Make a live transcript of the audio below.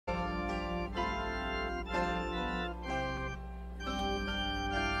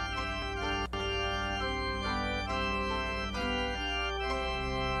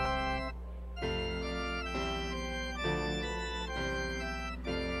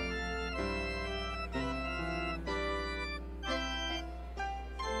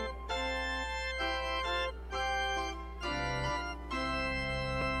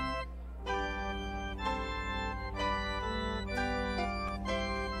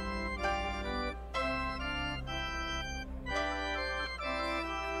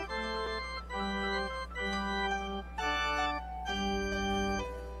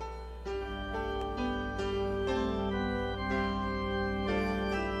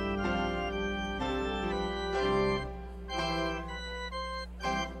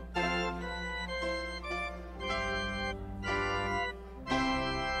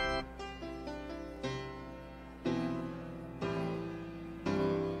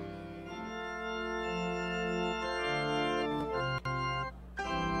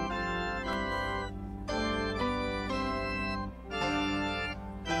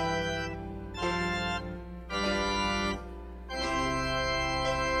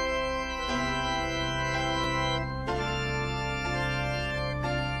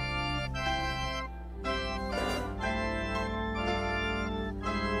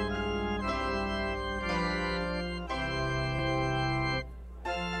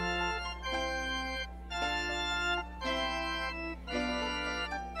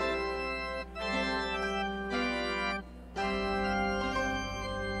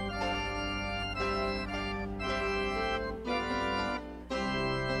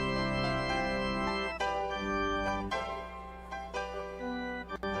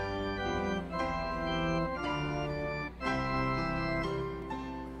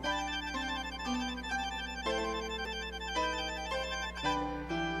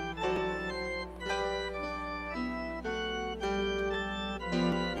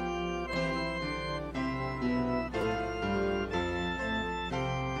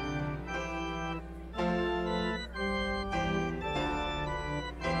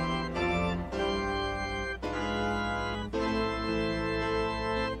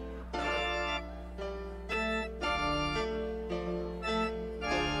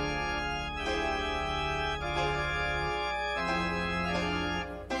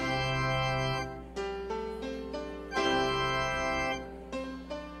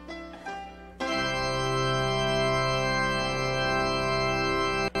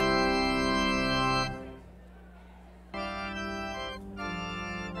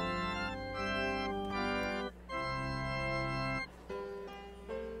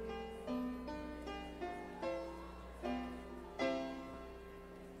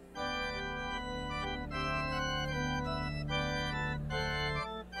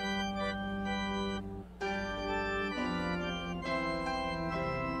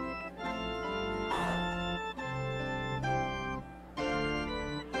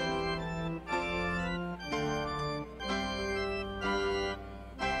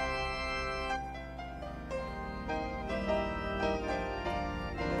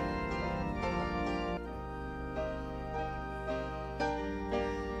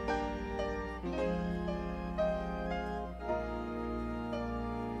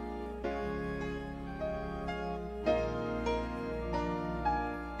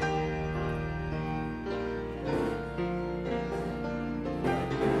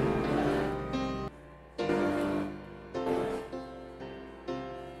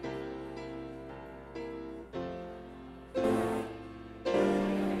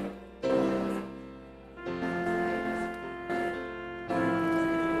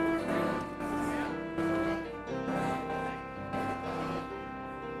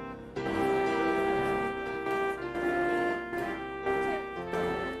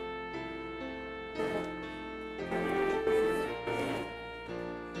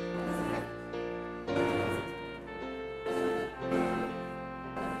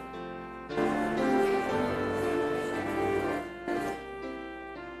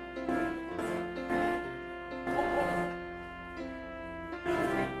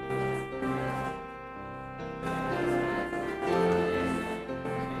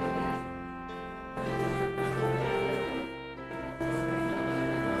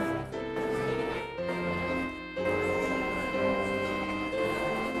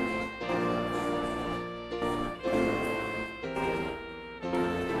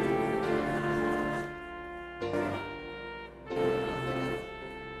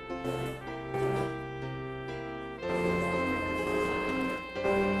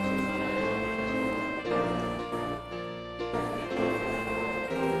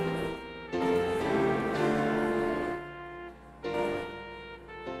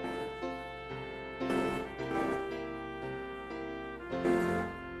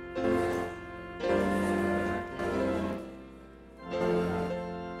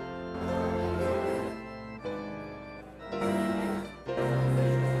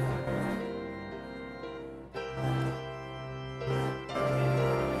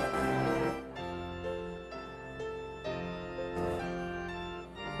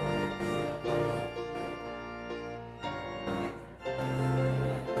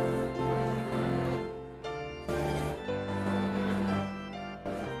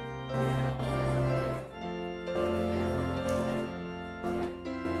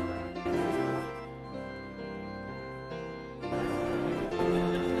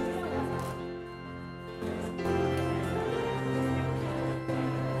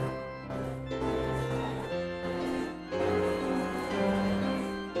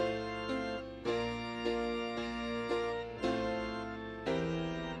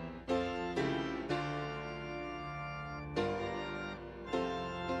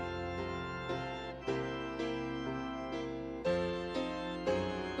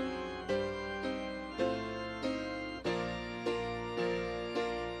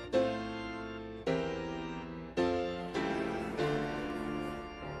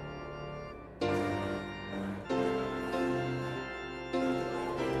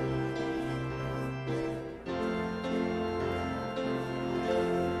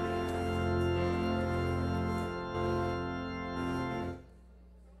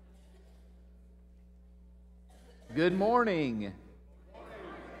Good morning.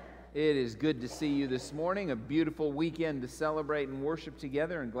 It is good to see you this morning. A beautiful weekend to celebrate and worship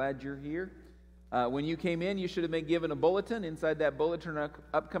together, and glad you're here. When you came in, you should have been given a bulletin. Inside that bulletin are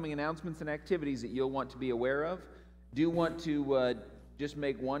upcoming announcements and activities that you'll want to be aware of. Do want to just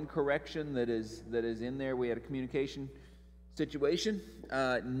make one correction that is in there. We had a communication situation.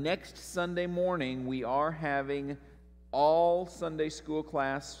 Next Sunday morning, we are having all Sunday school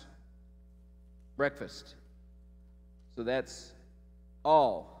class breakfast. So that's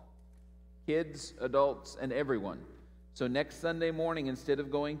all, kids, adults, and everyone. So next Sunday morning, instead of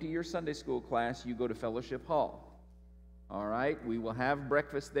going to your Sunday school class, you go to Fellowship Hall. All right, we will have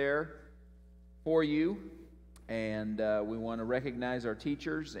breakfast there for you, and we want to recognize our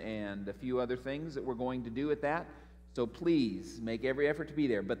teachers and a few other things that we're going to do at that. So please make every effort to be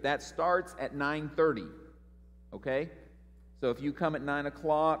there. But that starts at 9:30, okay? So if you come at 9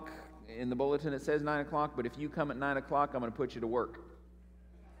 o'clock, in the bulletin it says 9 o'clock, but if you come at 9 o'clock, I'm going to put you to work.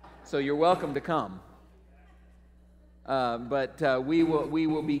 So you're welcome to come. But we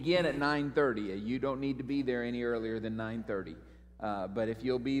will begin at 9:30. You don't need to be there any earlier than 9:30. But if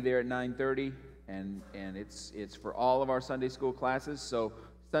you'll be there at 9:30, and it's for all of our Sunday school classes. So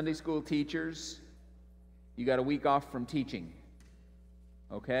Sunday school teachers, you got a week off from teaching,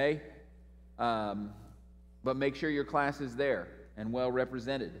 okay? But make sure your class is there and well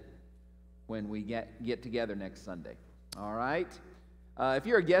represented when we get together next Sunday. All right? If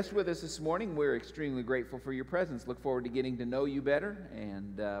you're a guest with us this morning, we're extremely grateful for your presence. Look forward to getting to know you better,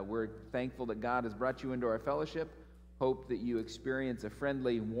 and we're thankful that God has brought you into our fellowship. Hope that you experience a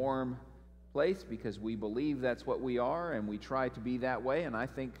friendly, warm place, because we believe that's what we are, and we try to be that way, and I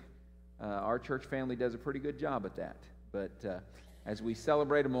think our church family does a pretty good job at that. But as we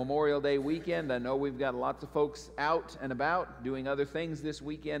celebrate a Memorial Day weekend, I know we've got lots of folks out and about doing other things this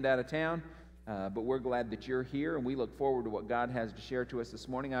weekend out of town. But we're glad that you're here, and we look forward to what God has to share to us this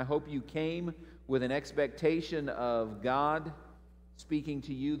morning. I hope you came with an expectation of God speaking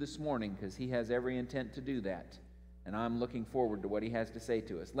to you this morning, because He has every intent to do that. And I'm looking forward to what He has to say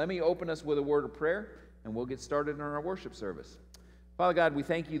to us. Let me open us with a word of prayer, and we'll get started on our worship service. Father God, we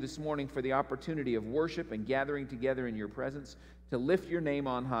thank you this morning for the opportunity of worship and gathering together in your presence to lift your name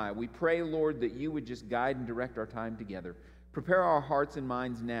on high. We pray, Lord, that you would just guide and direct our time together. Prepare our hearts and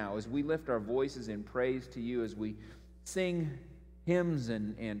minds now as we lift our voices in praise to you, as we sing hymns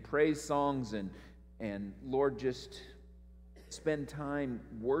and praise songs, and Lord, just spend time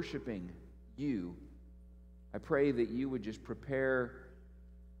worshiping you. I pray that you would just prepare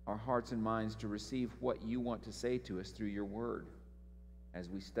our hearts and minds to receive what you want to say to us through your word as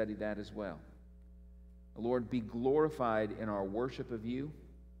we study that as well. Lord, be glorified in our worship of you.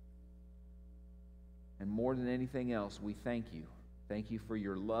 And more than anything else, we thank you. Thank you for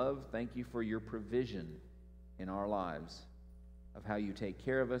your love. Thank you for your provision in our lives, of how you take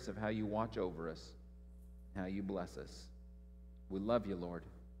care of us, of how you watch over us, how you bless us. We love you, Lord.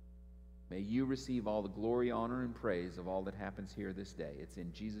 May you receive all the glory, honor, and praise of all that happens here this day. It's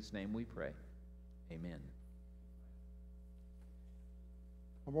in Jesus' name we pray. Amen.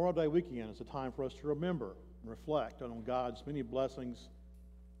 Memorial Day weekend is a time for us to remember and reflect on God's many blessings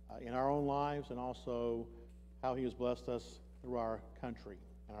in our own lives, and also how He has blessed us through our country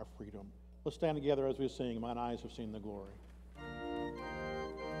and our freedom. Let's stand together as we sing, "Mine Eyes Have Seen the Glory."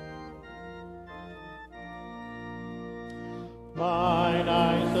 Mine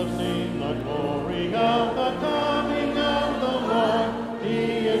eyes have seen the glory of the coming of the Lord.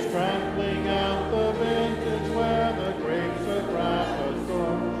 He is trampling out the vintage where the grapes of wrath are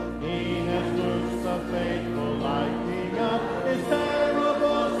stored. He has loosed the faithful lightning of His terrible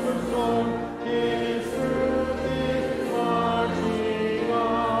storm. His truth is marching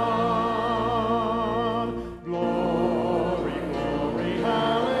on. Glory, glory,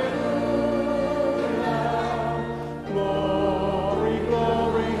 hallelujah. Glory,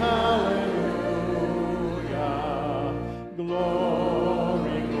 glory, hallelujah.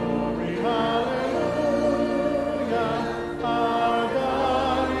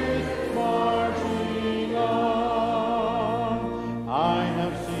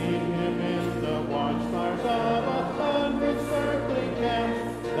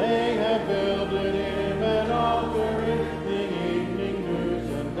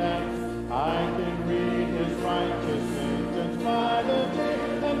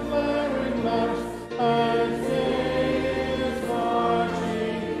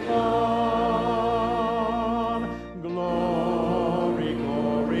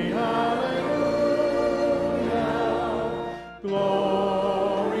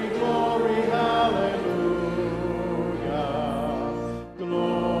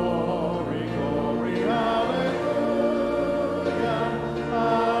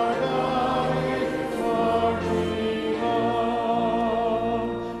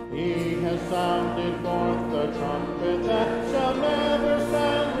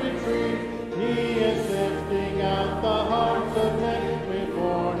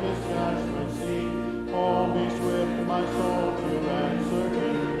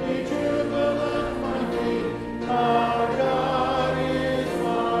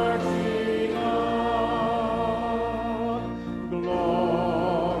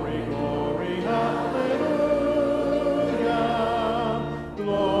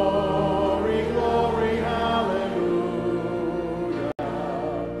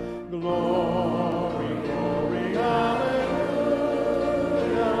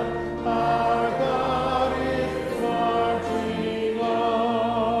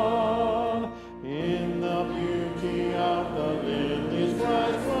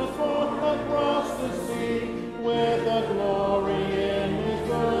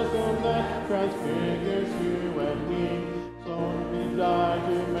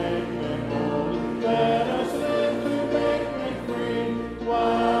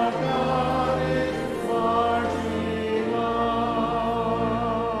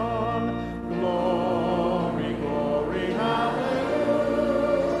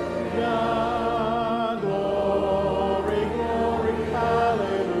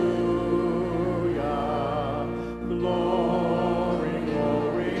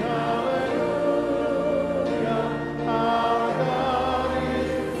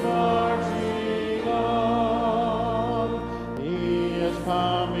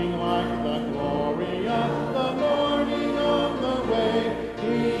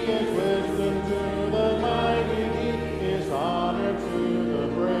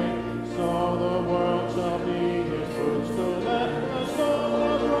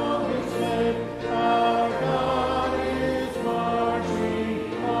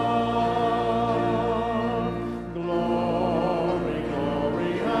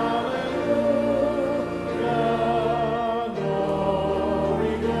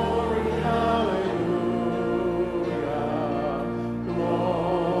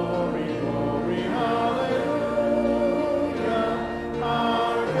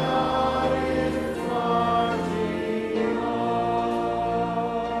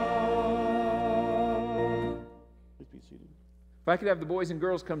 I could have the boys and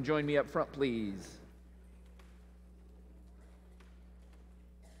girls come join me up front, please.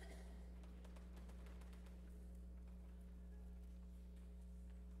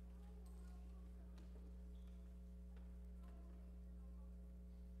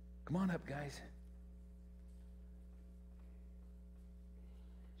 Come on up, guys.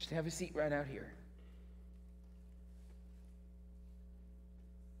 Just have a seat right out here.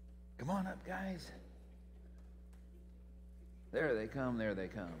 Come on up, guys. There they come, there they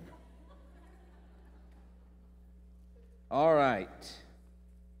come. All right.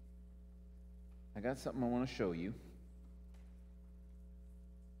 I got something I want to show you.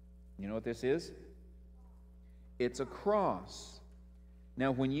 You know what this is? It's a cross.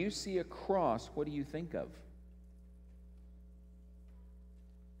 Now, when you see a cross, what do you think of?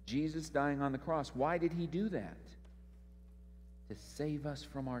 Jesus dying on the cross. Why did he do that? To save us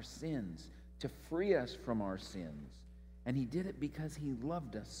from our sins, to free us from our sins. And he did it because he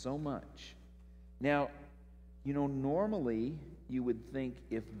loved us so much. Now, you know, normally you would think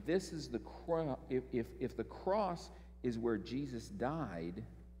if this is the cross, if the cross is where Jesus died,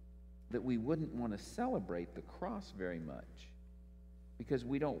 that we wouldn't want to celebrate the cross very much. Because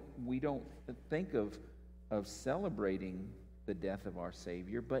we don't think of celebrating the death of our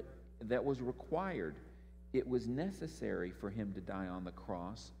Savior, but that was required. It was necessary for him to die on the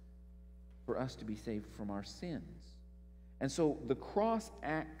cross for us to be saved from our sins. And so the cross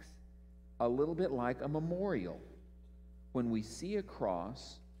acts a little bit like a memorial. When we see a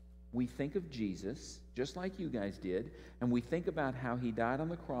cross, we think of Jesus, just like you guys did, and we think about how he died on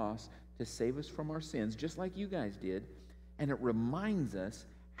the cross to save us from our sins, just like you guys did. And it reminds us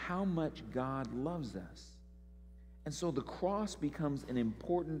how much God loves us. And so the cross becomes an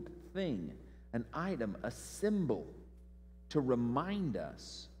important thing, an item, a symbol to remind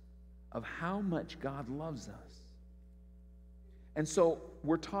us of how much God loves us. And so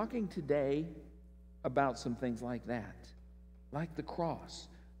we're talking today about some things like that, like the cross,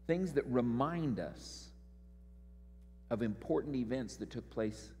 things that remind us of important events that took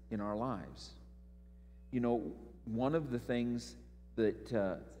place in our lives. You know, one of the things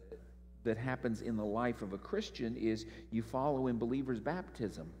that happens in the life of a Christian is you follow in believers'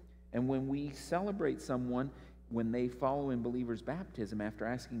 baptism. And when we celebrate someone, when they follow in believers' baptism after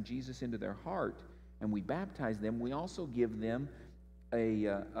asking Jesus into their heart, and we baptize them, we also give them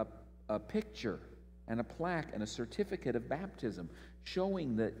a picture and a plaque and a certificate of baptism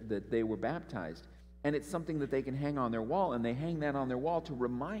showing that they were baptized. And it's something that they can hang on their wall, and they hang that on their wall to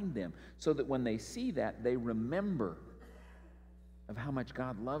remind them, so that when they see that, they remember of how much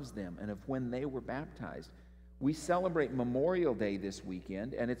God loves them and of when they were baptized. We celebrate Memorial Day this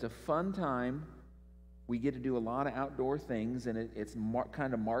weekend, and it's a fun time. We get to do a lot of outdoor things, and it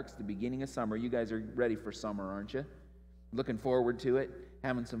kind of marks the beginning of summer. You guys are ready for summer, aren't you? Looking forward to it,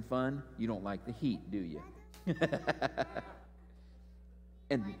 having some fun. You don't like the heat, do you?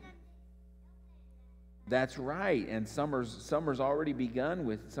 And that's right. And summer's already begun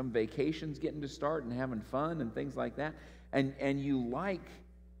with some vacations getting to start and having fun and things like that. And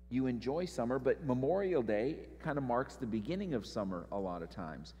you enjoy summer, but Memorial Day kind of marks the beginning of summer a lot of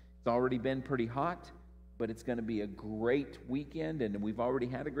times. It's already been pretty hot, but it's going to be a great weekend, and we've already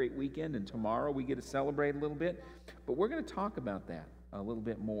had a great weekend, and tomorrow we get to celebrate a little bit. But we're going to talk about that a little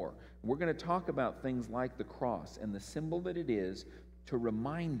bit more. We're going to talk about things like the cross and the symbol that it is to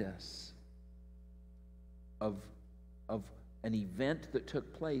remind us of an event that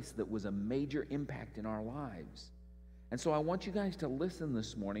took place that was a major impact in our lives. And so I want you guys to listen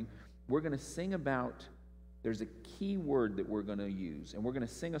this morning. We're going to sing about, there's a key word that we're going to use, and we're going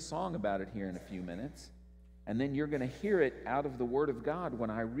to sing a song about it here in a few minutes. And then you're going to hear it out of the Word of God when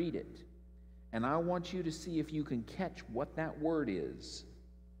I read it. And I want you to see if you can catch what that word is.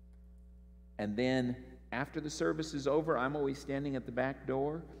 And then after the service is over, I'm always standing at the back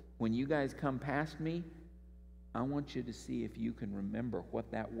door. When you guys come past me, I want you to see if you can remember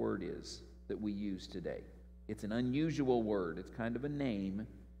what that word is that we use today. It's an unusual word. It's kind of a name,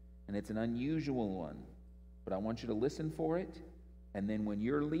 and it's an unusual one. But I want you to listen for it, and then when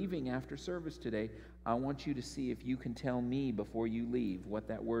you're leaving after service today, I want you to see if you can tell me before you leave what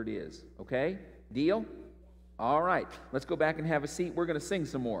that word is. Okay? Deal? All right. Let's go back and have a seat. We're going to sing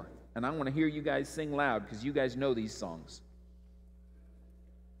some more, and I want to hear you guys sing loud because you guys know these songs.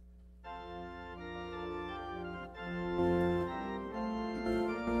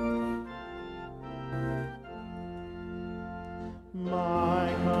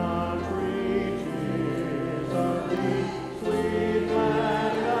 My country, 'tis of thee, sweet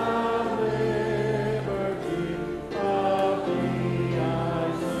land of liberty, of thee I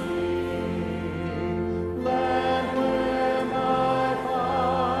sing. Land where my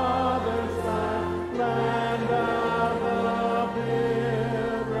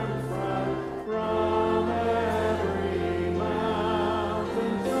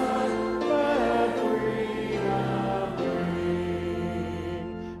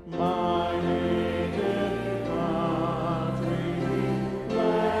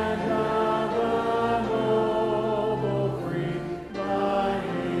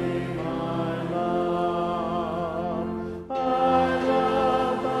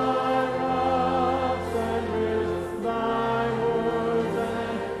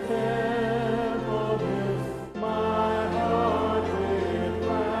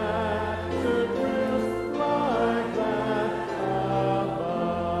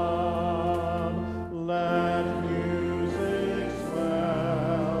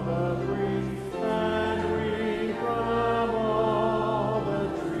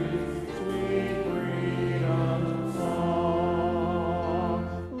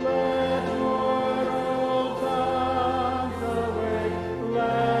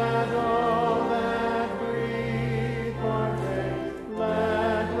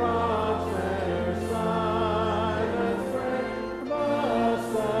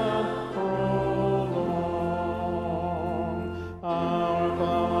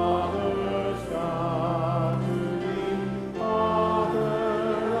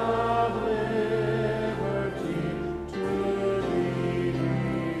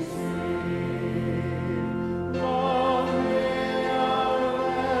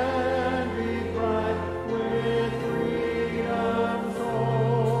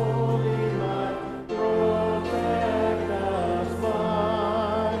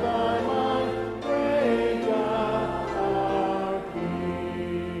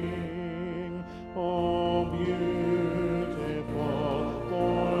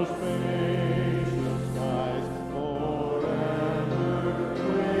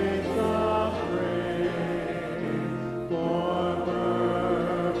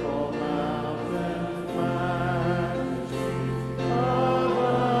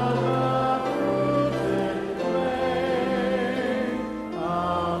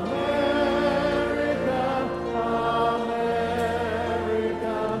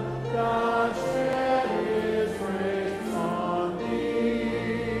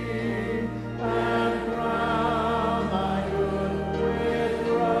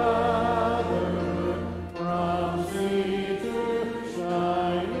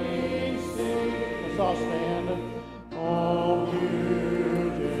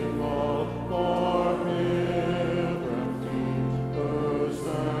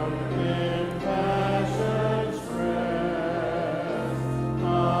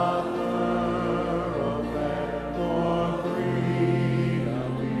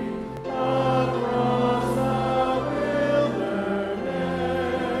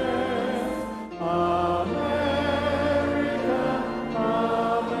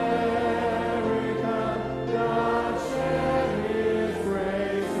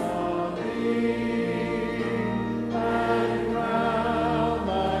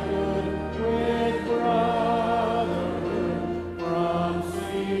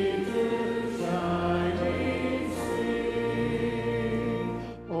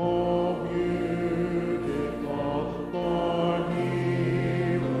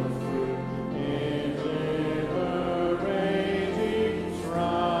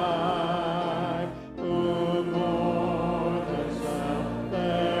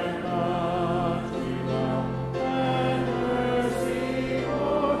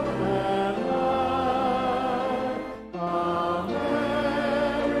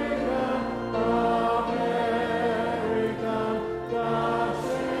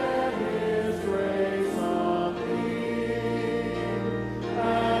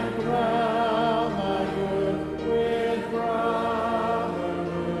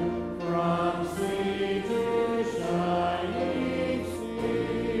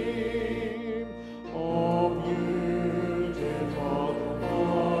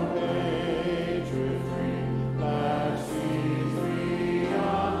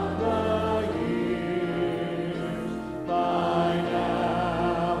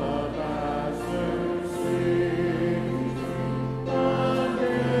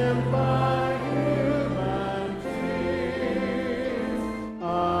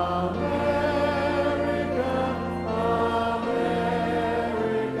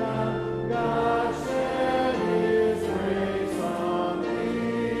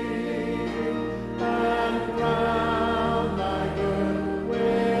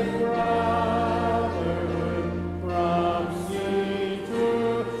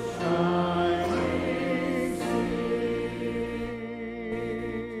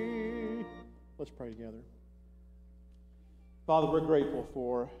Let's pray together. Father, we're grateful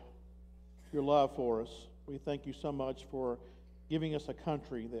for your love for us. We thank you so much for giving us a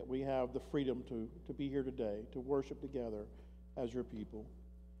country that we have the freedom to be here today, to worship together as your people.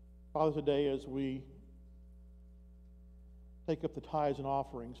 Father, today as we take up the tithes and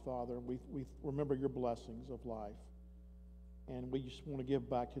offerings, Father, we remember your blessings of life. And we just want to give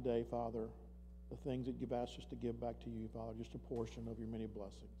back today, Father, the things that you've asked us to give back to you, Father, just a portion of your many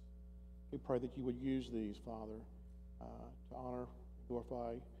blessings. We pray that you would use these, Father, to honor and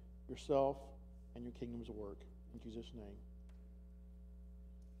glorify yourself and your kingdom's work. In Jesus' name.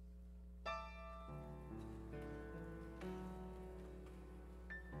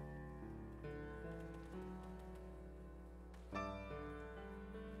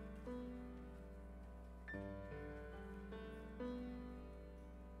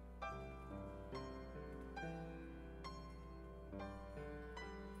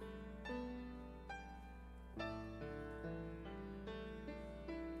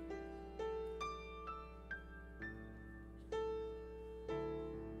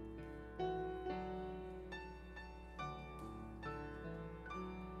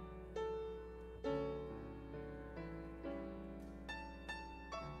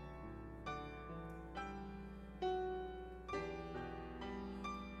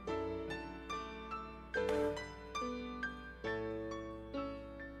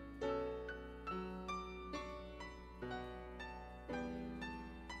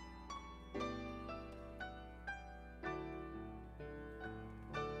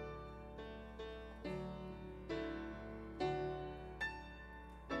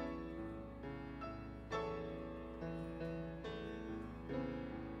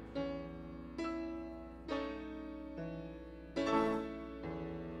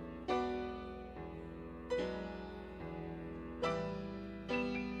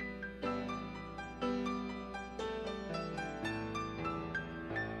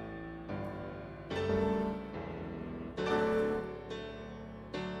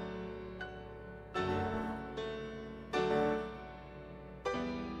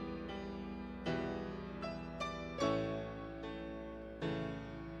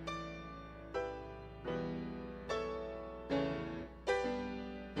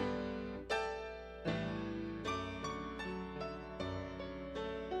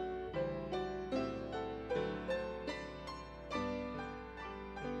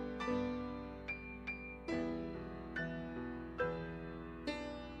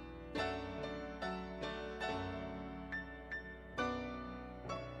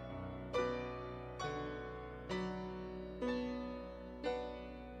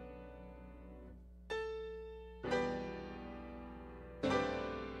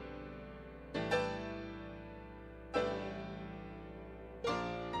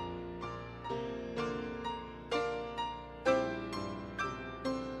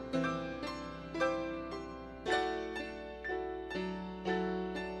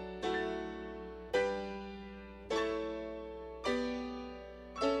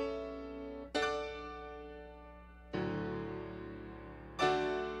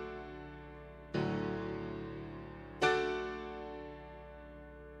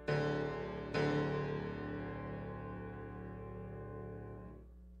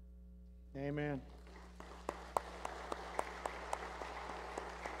 Amen.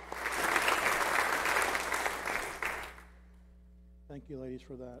 Thank you, ladies,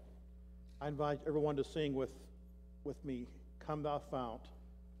 for that. I invite everyone to sing with me, "Come Thou Fount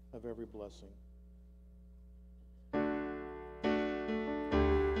of Every Blessing."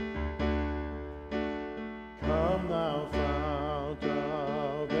 Come Thou Fount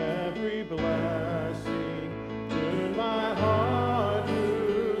of every blessing, tune my heart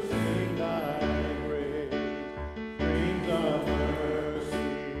to sing Thy praise. Streams of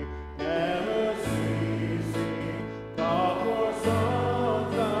mercy never ceasing, call for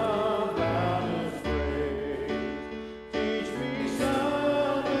songs of loudest praise. Teach me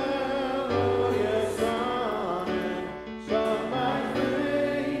some melody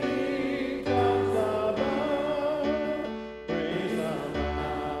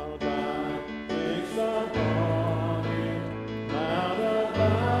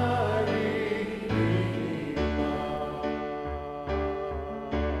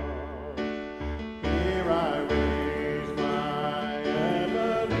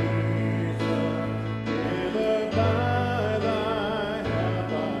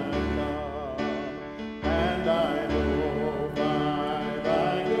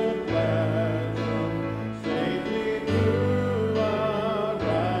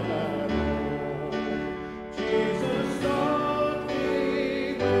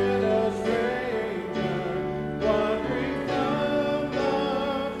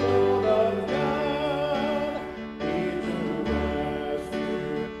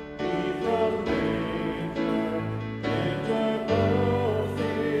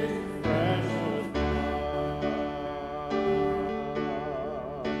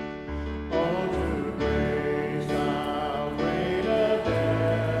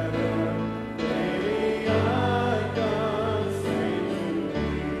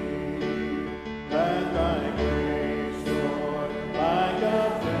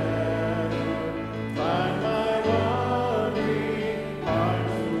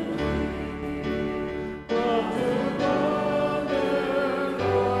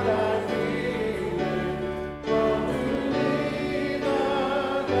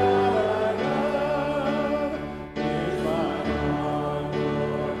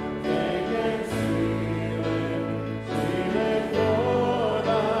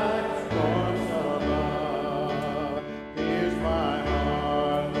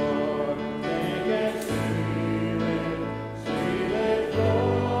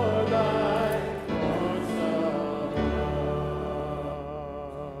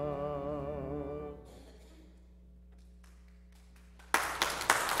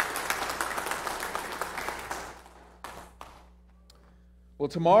Well,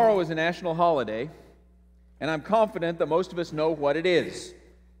 tomorrow is a national holiday, and I'm confident that most of us know what it is.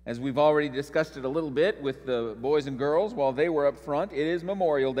 As we've already discussed it a little bit with the boys and girls while they were up front, it is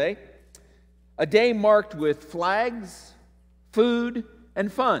Memorial Day, a day marked with flags, food,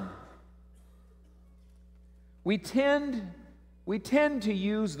 and fun. We tend to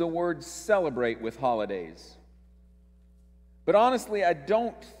use the word celebrate with holidays. But honestly, I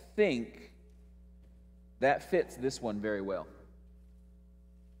don't think that fits this one very well.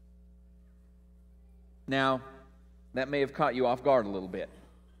 Now, that may have caught you off guard a little bit.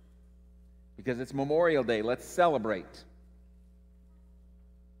 Because it's Memorial Day, let's celebrate.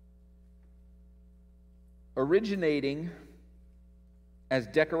 Originating as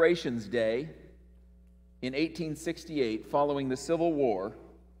Decorations Day in 1868, following the Civil War,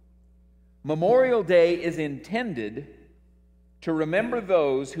 Memorial Day is intended to remember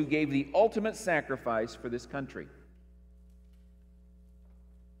those who gave the ultimate sacrifice for this country.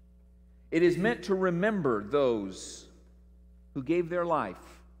 It is meant to remember those who gave their life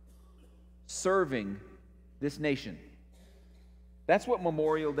serving this nation. That's what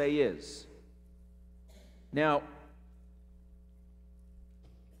Memorial Day is. Now,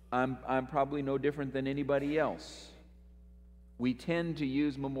 I'm probably no different than anybody else. We tend to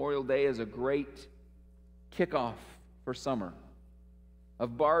use Memorial Day as a great kickoff for summer,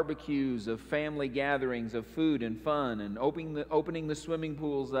 of barbecues, of family gatherings, of food and fun, and opening the swimming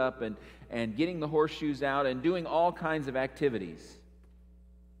pools up, and getting the horseshoes out, and doing all kinds of activities.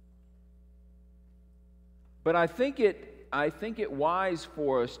 But I think it wise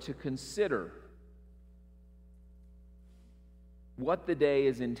for us to consider what the day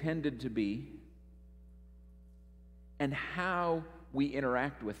is intended to be and how we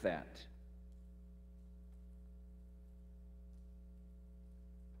interact with that.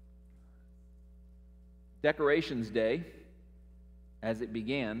 Decorations Day, as it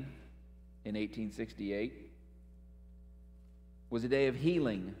began in 1868, was a day of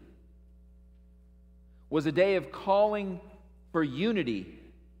healing, was a day of calling for unity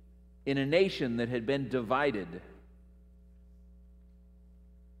in a nation that had been divided.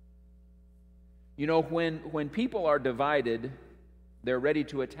 You know, when people are divided, they're ready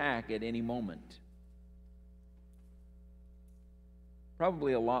to attack at any moment.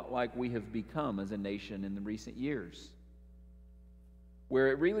 Probably a lot like we have become as a nation in the recent years, where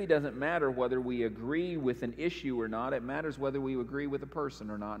it really doesn't matter whether we agree with an issue or not. It matters whether we agree with a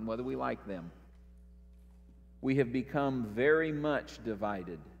person or not and whether we like them. We have become very much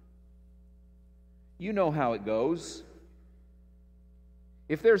divided. You know how it goes.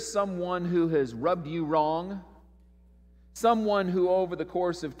 If there's someone who has rubbed you wrong, someone who over the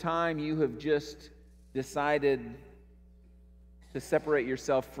course of time you have just decided to separate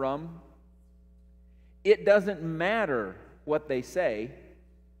yourself from, it doesn't matter what they say,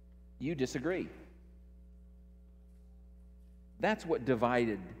 you disagree. That's what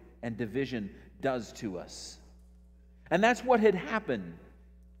divided and division does to us. And that's what had happened.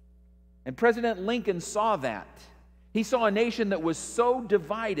 And President Lincoln saw that. He saw a nation that was so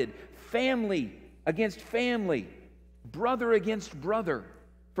divided, family against family, brother against brother,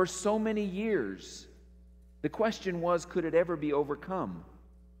 for so many years. The question was, could it ever be overcome?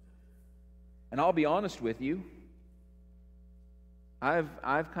 And I'll be honest with you,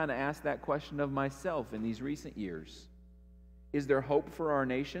 I've kind of asked that question of myself in these recent years. Is there hope for our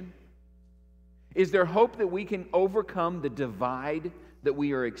nation? Is there hope that we can overcome the divide that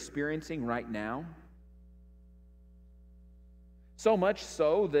we are experiencing right now? So much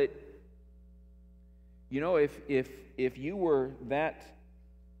so that, you know, if you were that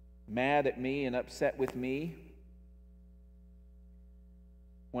mad at me and upset with me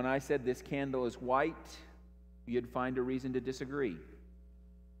when I said this candle is white, you'd find a reason to disagree.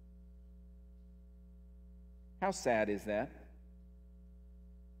 How sad is that?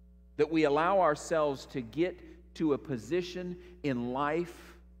 That we allow ourselves to get to a position in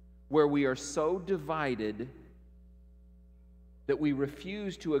life where we are so divided that we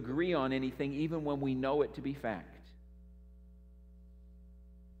refuse to agree on anything even when we know it to be fact.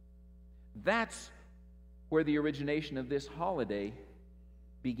 That's where the origination of this holiday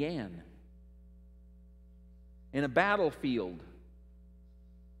began. In a battlefield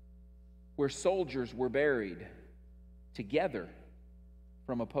where soldiers were buried together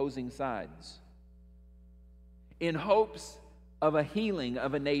from opposing sides, in hopes of a healing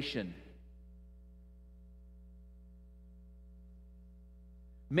of a nation.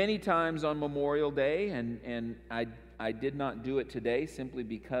 Many times on Memorial Day, and I did not do it today simply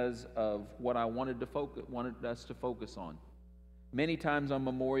because of what I wanted us to focus on. Many times on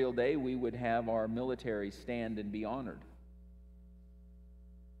Memorial Day, we would have our military stand and be honored.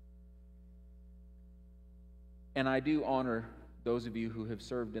 And I do honor those of you who have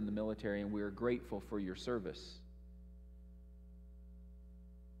served in the military, and we are grateful for your service.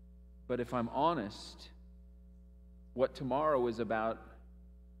 But if I'm honest, what tomorrow is about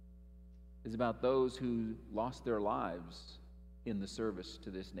those who lost their lives in the service to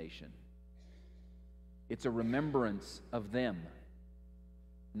this nation. It's a remembrance of them,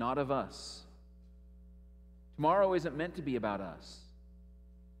 not of us. Tomorrow isn't meant to be about us.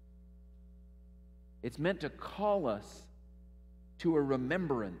 It's meant to call us to a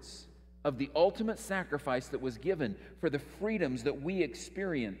remembrance of the ultimate sacrifice that was given for the freedoms that we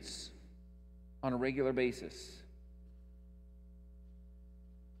experience on a regular basis.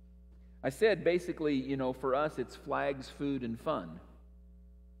 I said basically, for us it's flags, food, and fun.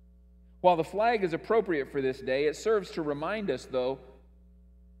 While the flag is appropriate for this day, it serves to remind us, though,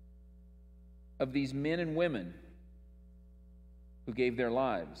 of these men and women who gave their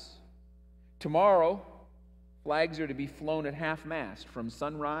lives. Tomorrow, flags are to be flown at half-mast from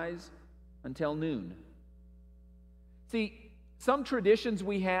sunrise until noon. See, some traditions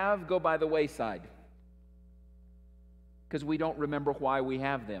we have go by the wayside because we don't remember why we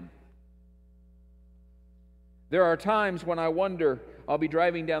have them. There are times when I wonder, I'll be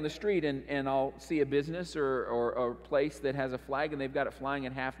driving down the street and I'll see a business or a place that has a flag and they've got it flying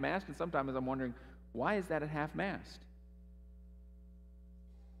at half-mast, and sometimes I'm wondering, why is that at half-mast?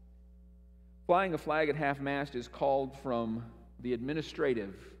 Flying a flag at half-mast is called from the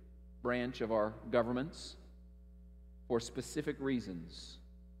administrative branch of our governments for specific reasons.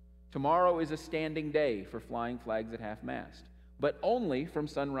 Tomorrow is a standing day for flying flags at half-mast, but only from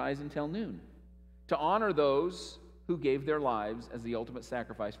sunrise until noon, to honor those who gave their lives as the ultimate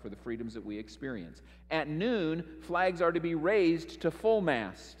sacrifice for the freedoms that we experience. At noon, flags are to be raised to full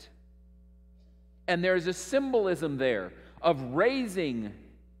mast. And there's a symbolism there of raising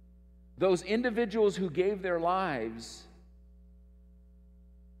those individuals who gave their lives,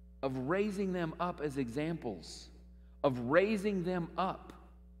 of raising them up as examples, of raising them up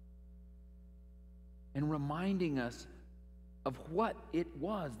and reminding us of what it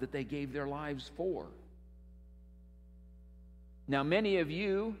was that they gave their lives for. Now, many of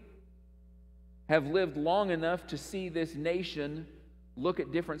you have lived long enough to see this nation look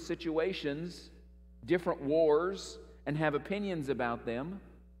at different situations, different wars, and have opinions about them.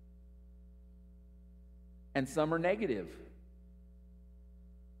 And some are negative.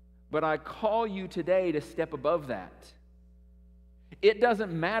 But I call you today to step above that. It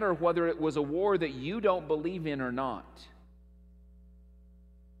doesn't matter whether it was a war that you don't believe in or not.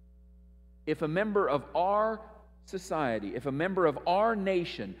 If a member of our society, if a member of our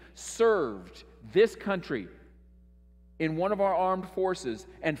nation served this country in one of our armed forces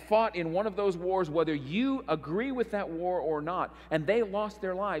and fought in one of those wars, whether you agree with that war or not, and they lost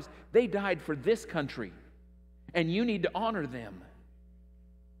their lives, they died for this country. And you need to honor them.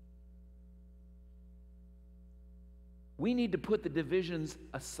 We need to put the divisions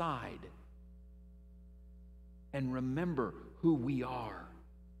aside and remember who we are.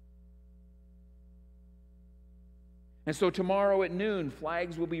 And so tomorrow at noon,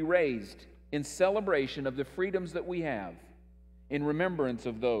 flags will be raised in celebration of the freedoms that we have, in remembrance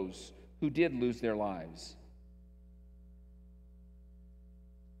of those who did lose their lives.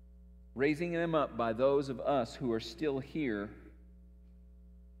 Raising them up by those of us who are still here,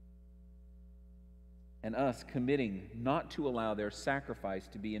 and us committing not to allow their sacrifice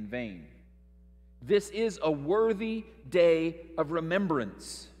to be in vain. This is a worthy day of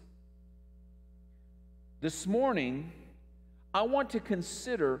remembrance. This morning, I want to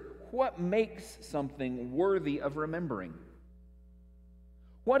consider what makes something worthy of remembering.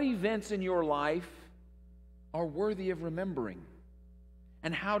 What events in your life are worthy of remembering?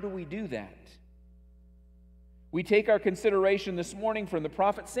 And how do we do that? We take our consideration this morning from the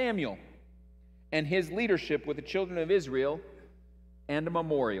prophet Samuel and his leadership with the children of Israel and a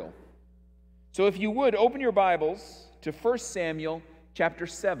memorial. So if you would, open your Bibles to 1 Samuel chapter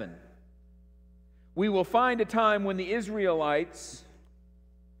 7. We will find a time when the Israelites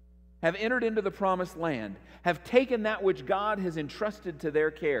have entered into the promised land, have taken that which God has entrusted to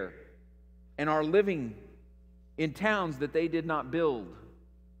their care, and are living in towns that they did not build,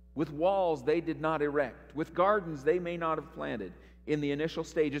 with walls they did not erect, with gardens they may not have planted in the initial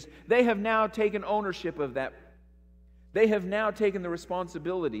stages. They have now taken ownership of that. They have now taken the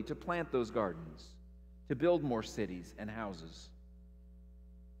responsibility to plant those gardens, to build more cities and houses,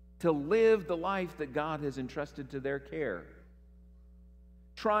 to live the life that God has entrusted to their care,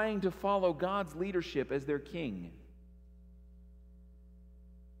 trying to follow God's leadership as their king.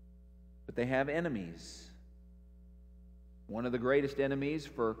 But they have enemies. One of the greatest enemies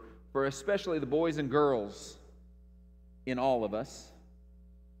for especially the boys and girls in all of us.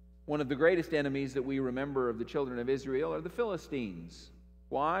 One of the greatest enemies that we remember of the children of Israel are the Philistines.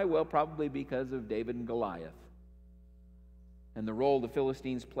 Why? Well, probably because of David and Goliath and the role the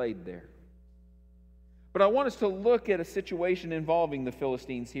Philistines played there. But I want us to look at a situation involving the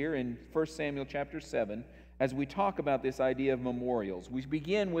Philistines here in 1 Samuel chapter 7 as we talk about this idea of memorials. We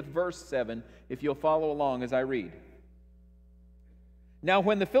begin with verse 7, if you'll follow along as I read. Now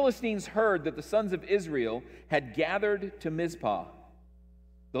when the Philistines heard that the sons of Israel had gathered to Mizpah,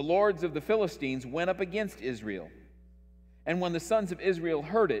 the lords of the Philistines went up against Israel. And when the sons of Israel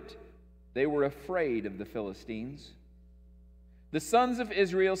heard it, they were afraid of the Philistines. The sons of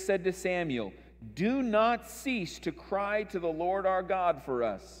Israel said to Samuel, "Do not cease to cry to the Lord our God for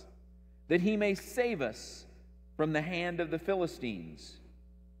us, that he may save us from the hand of the Philistines."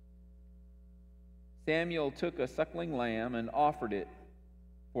 Samuel took a suckling lamb and offered it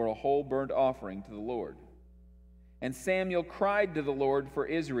for a whole burnt offering to the Lord. And Samuel cried to the Lord for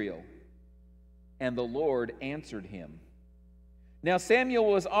Israel, and the Lord answered him. Now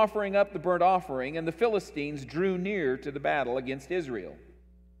Samuel was offering up the burnt offering, and the Philistines drew near to the battle against Israel.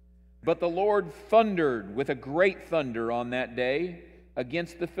 But the Lord thundered with a great thunder on that day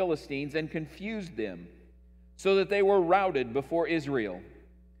against the Philistines and confused them, so that they were routed before Israel.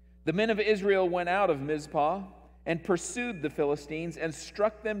 The men of Israel went out of Mizpah and pursued the Philistines and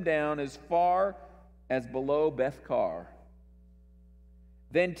struck them down as far as below Beth-kar.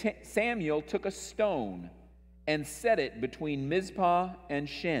 Then Samuel took a stone and set it between Mizpah and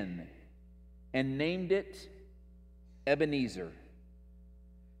Shen, and named it Ebenezer,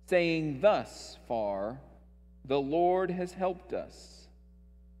 saying, "Thus far the Lord has helped us."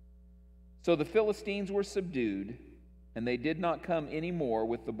 So the Philistines were subdued, and they did not come any more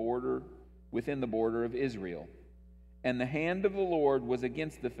within the border of Israel. And the hand of the Lord was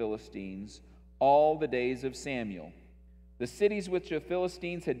against the Philistines all the days of Samuel. The cities which the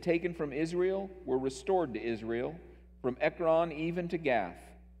Philistines had taken from Israel were restored to Israel, from Ekron even to Gath.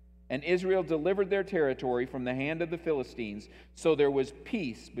 And Israel delivered their territory from the hand of the Philistines, so there was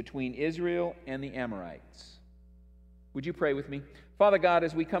peace between Israel and the Amorites. Would you pray with me? Father God,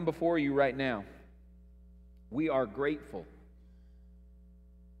 as we come before you right now, we are grateful.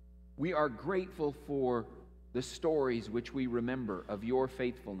 We are grateful for the stories which we remember of your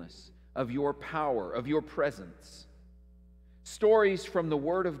faithfulness, of your power, of your presence. Stories from the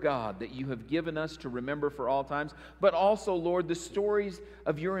Word of God that you have given us to remember for all times, but also, Lord, the stories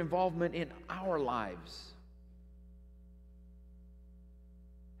of your involvement in our lives.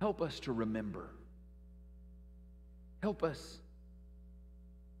 Help us to remember. Help us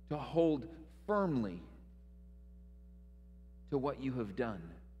to hold firmly to what you have done,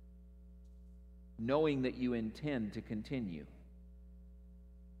 knowing that you intend to continue.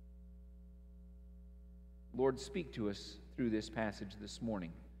 Lord, speak to us through this passage this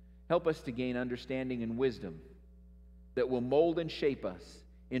morning. Help us to gain understanding and wisdom that will mold and shape us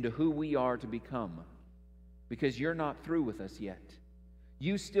into who we are to become, because you're not through with us yet.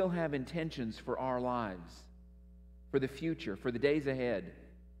 You still have intentions for our lives, for the future, for the days ahead,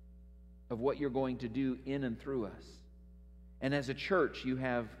 of what you're going to do in and through us. And as a church, you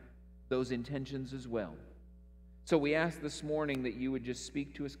have those intentions as well. So we ask this morning that you would just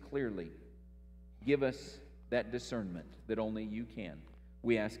speak to us clearly. Give us that discernment that only you can.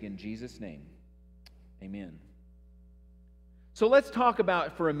 We ask in Jesus' name. Amen. So let's talk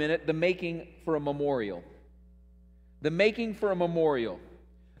about for a minute the making for a memorial. The making for a memorial.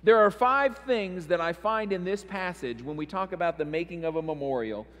 There are 5 things that I find in this passage when we talk about the making of a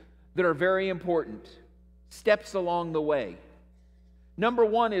memorial that are very important. Steps along the way. Number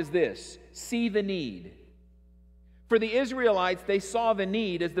 1 is this: see the need. For the Israelites, they saw the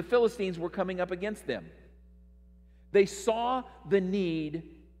need as the Philistines were coming up against them. They saw the need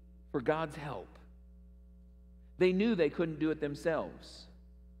for God's help. They knew they couldn't do it themselves.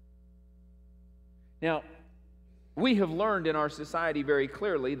 Now, we have learned in our society very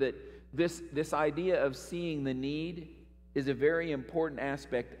clearly that this idea of seeing the need is a very important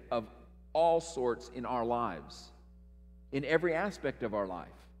aspect of all sorts in our lives, in every aspect of our life.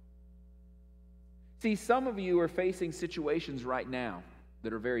 See, some of you are facing situations right now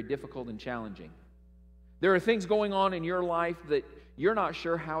that are very difficult and challenging. There are things going on in your life that you're not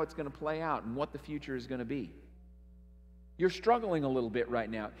sure how it's going to play out and what the future is going to be. You're struggling a little bit right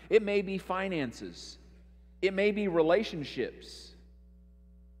now. It may be finances. It may be relationships.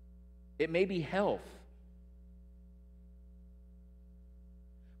 It may be health.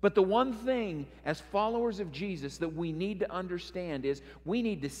 But the one thing as followers of Jesus that we need to understand is we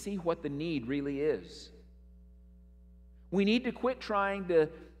need to see what the need really is. We need to quit trying to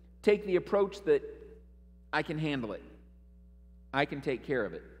take the approach that I can handle it. I can take care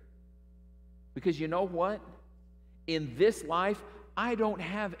of it. Because you know what? In this life, I don't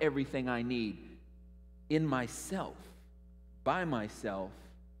have everything I need in myself, by myself,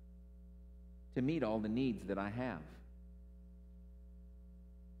 to meet all the needs that I have.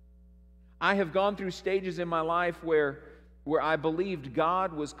 I have gone through stages in my life where I believed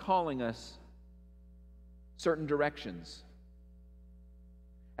God was calling us certain directions.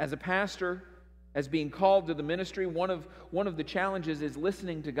 As a pastor, as being called to the ministry, one of the challenges is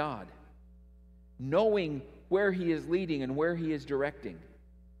listening to God, knowing where He is leading and where He is directing,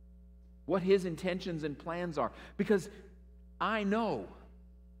 what His intentions and plans are. Because I know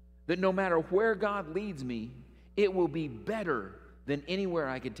that no matter where God leads me, it will be better than anywhere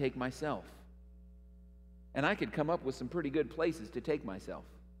I could take myself. And I could come up with some pretty good places to take myself.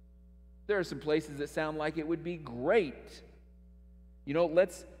 There are some places that sound like it would be great. You know,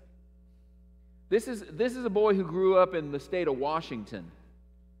 this is a boy who grew up in the state of Washington,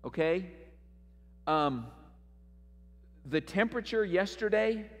 okay? The temperature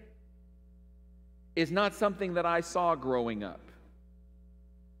yesterday is not something that I saw growing up.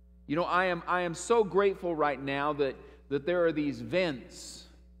 You know, I am so grateful right now that there are these vents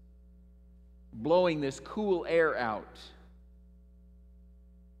blowing this cool air out.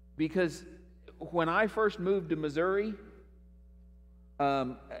 Because when I first moved to Missouri,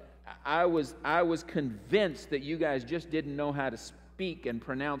 I was convinced that you guys just didn't know how to speak and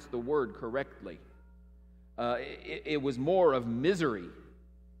pronounce the word correctly. It was more of misery.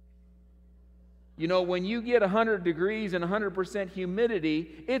 You know, when you get 100 degrees and 100%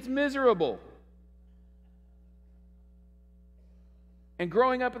 humidity, it's miserable. And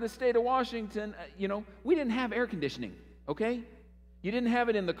growing up in the state of Washington, you know, we didn't have air conditioning, okay? You didn't have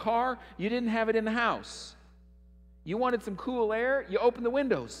it in the car. You didn't have it in the house. You wanted some cool air, you open the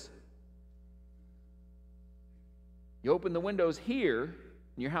windows. You open the windows here, and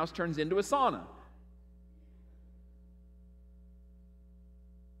your house turns into a sauna.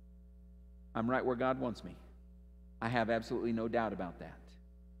 I'm right where God wants me. I have absolutely no doubt about that.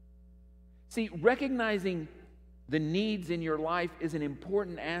 See, recognizing the needs in your life is an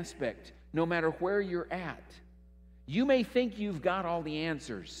important aspect, no matter where you're at. You may think you've got all the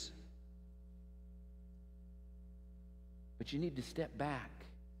answers, but you need to step back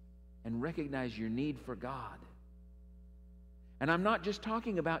and recognize your need for God. And I'm not just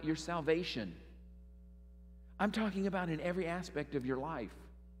talking about your salvation. I'm talking about in every aspect of your life,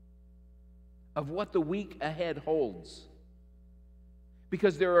 of what the week ahead holds.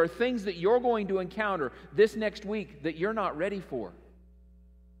 Because there are things that you're going to encounter this next week that you're not ready for.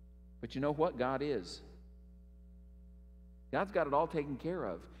 But you know what? God is. God's got it all taken care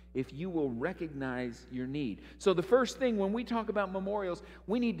of if you will recognize your need. So the first thing when we talk about memorials,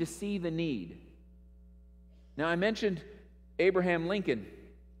 we need to see the need. Now, I mentioned Abraham Lincoln.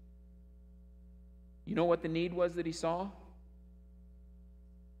 You know what the need was that he saw?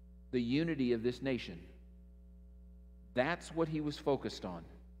 The unity of this nation. That's what he was focused on.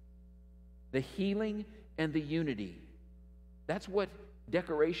 The healing and the unity. That's what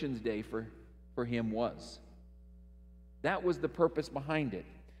Decorations Day for him was. That was the purpose behind it.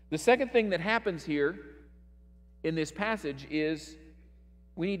 The second thing that happens here in this passage is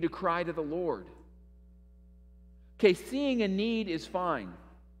we need to cry to the Lord. Okay, seeing a need is fine.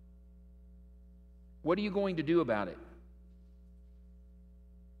 What are you going to do about it?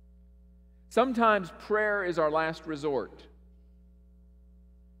 Sometimes prayer is our last resort.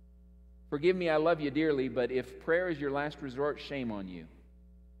 Forgive me, I love you dearly, but if prayer is your last resort, shame on you.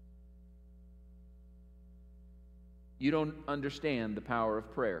 You don't understand the power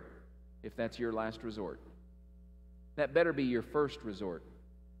of prayer if that's your last resort. That better be your first resort.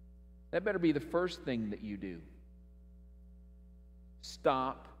 That better be the first thing that you do.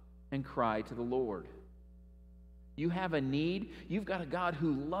 Stop and cry to the Lord. You have a need. You've got a God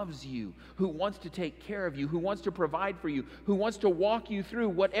who loves you, who wants to take care of you, who wants to provide for you, who wants to walk you through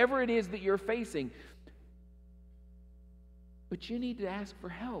whatever it is that you're facing. But you need to ask for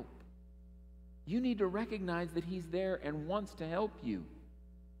help. You need to recognize that He's there and wants to help you.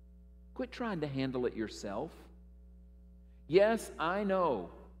 Quit trying to handle it yourself. Yes, I know.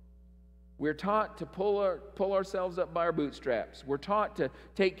 We're taught to pull ourselves up by our bootstraps. We're taught to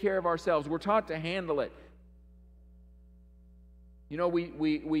take care of ourselves. We're taught to handle it. You know,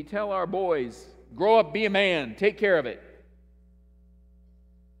 we tell our boys, grow up, be a man, take care of it.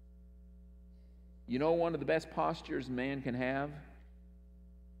 You know, one of the best postures a man can have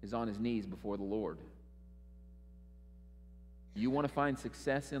is on his knees before the Lord. You want to find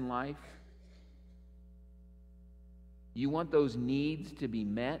success in life? You want those needs to be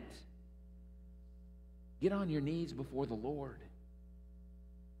met? Get on your knees before the Lord.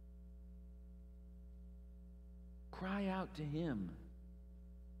 out to Him.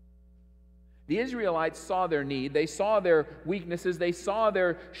 The Israelites saw their need, they saw their weaknesses, they saw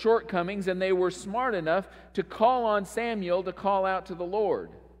their shortcomings, and they were smart enough to call on Samuel to call out to the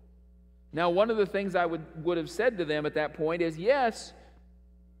Lord. Now, one of the things I would have said to them at that point is, yes,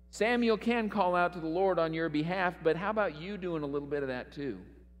 Samuel can call out to the Lord on your behalf, but how about you doing a little bit of that too?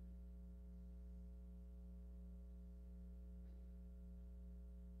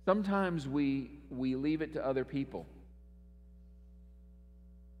 Sometimes we leave it to other people.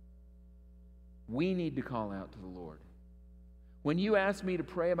 We need to call out to the Lord. When you ask me to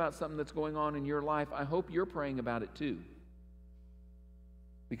pray about something that's going on in your life, I hope you're praying about it too.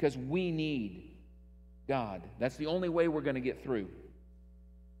 Because we need God. That's the only way we're going to get through.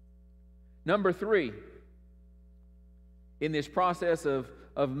 Number 3, in this process of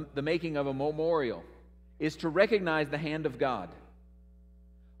the making of a memorial, is to recognize the hand of God.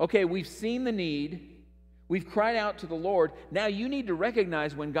 Okay, we've seen the need. We've cried out to the Lord. Now you need to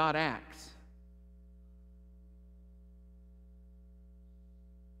recognize when God acts.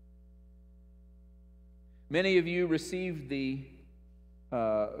 Many of you received the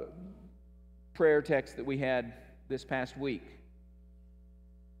prayer text that we had this past week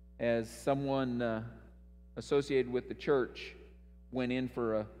as someone associated with the church went in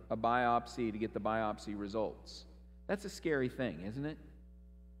for a biopsy to get the biopsy results. That's a scary thing, isn't it?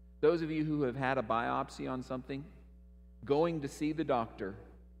 Those of you who have had a biopsy on something, going to see the doctor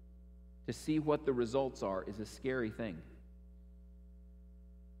to see what the results are is a scary thing.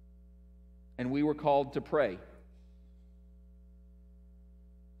 And we were called to pray.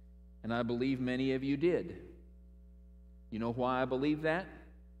 And I believe many of you did. You know why I believe that?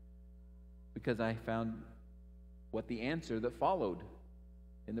 Because I found what the answer that followed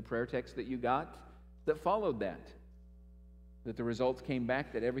in the prayer text that you got that followed that. That the results came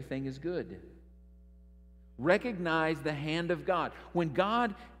back that everything is good. Recognize the hand of God. When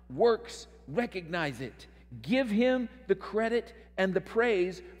God works, recognize it. Give Him the credit and the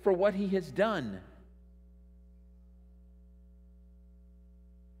praise for what He has done.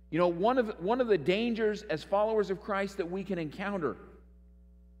 You know, one of the dangers as followers of Christ that we can encounter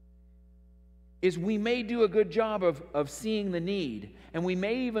is we may do a good job of seeing the need, and we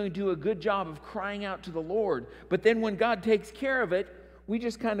may even do a good job of crying out to the Lord, but then when God takes care of it, we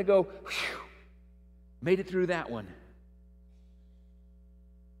just kind of go, whew, made it through that one.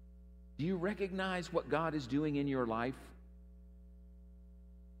 Do you recognize what God is doing in your life?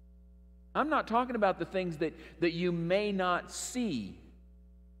 I'm not talking about the things that you may not see.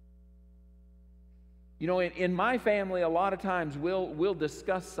 You know, in my family, a lot of times we'll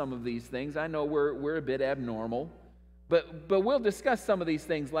discuss some of these things. I know we're a bit abnormal, but we'll discuss some of these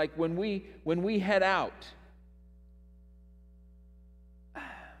things. Like when we head out,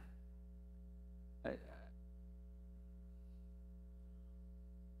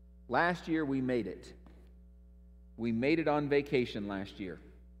 last year we made it. We made it on vacation last year.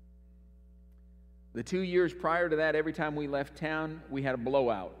 The 2 years prior to that, every time we left town, we had a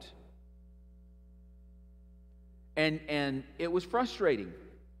blowout. And it was frustrating.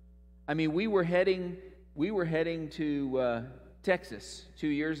 I mean, we were heading to Texas 2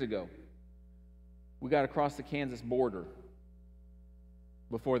 years ago. We got across the Kansas border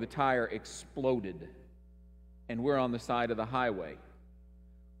before the tire exploded, and we're on the side of the highway.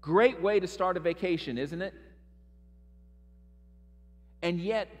 Great way to start a vacation, isn't it? And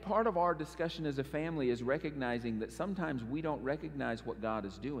yet, part of our discussion as a family is recognizing that sometimes we don't recognize what God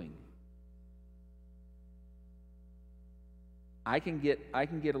is doing. I can get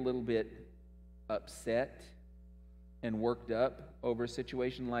a little bit upset and worked up over a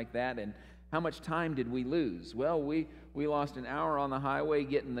situation like that. And how much time did we lose? Well, we lost an hour on the highway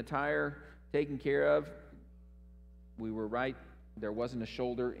getting the tire taken care of. We were right. There wasn't a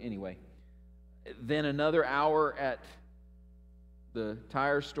shoulder anyway. Then another hour at the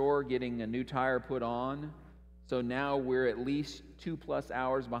tire store getting a new tire put on. So now we're at least 2+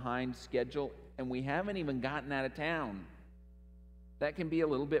 hours behind schedule, and we haven't even gotten out of town. That can be a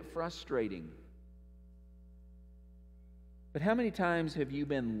little bit frustrating. But how many times have you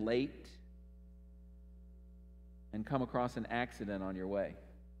been late and come across an accident on your way?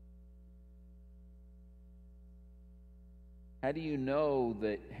 How do you know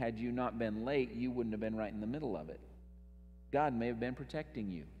that had you not been late, you wouldn't have been right in the middle of it? God may have been protecting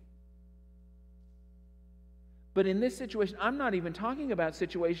you. But in this situation, I'm not even talking about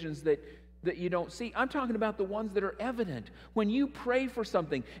situations that you don't see. I'm talking about the ones that are evident. When you pray for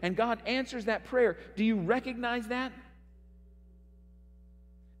something and God answers that prayer, do you recognize that?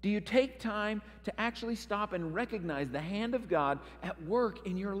 Do you take time to actually stop and recognize the hand of God at work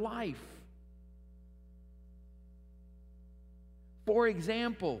in your life? For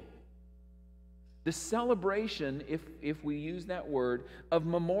example, the celebration, if we use that word, of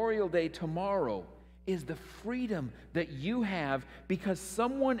Memorial Day tomorrow is the freedom that you have because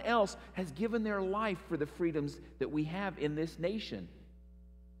someone else has given their life for the freedoms that we have in this nation.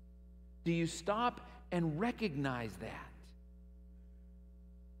 Do you stop and recognize that?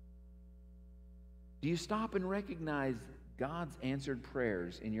 Do you stop and recognize God's answered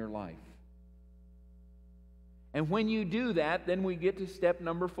prayers in your life? And when you do that, then we get to step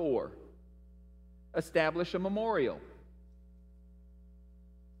number 4. Establish a memorial.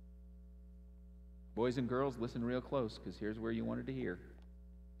 Boys and girls, listen real close, because here's where you wanted to hear.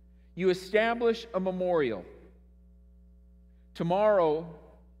 You establish a memorial. Tomorrow,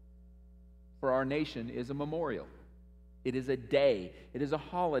 for our nation, is a memorial. It is a day. It is a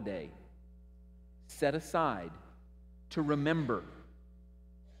holiday set aside to remember.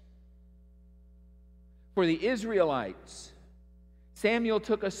 For the Israelites, Samuel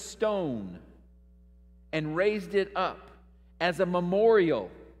took a stone and raised it up as a memorial,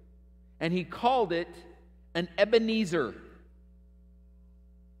 and he called it an Ebenezer.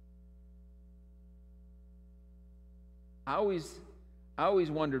 I always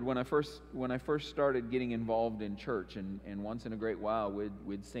wondered when I first started getting involved in church, and once in a great while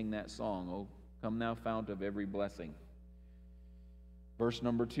we'd sing that song, "Oh, come thou fount of every blessing." Verse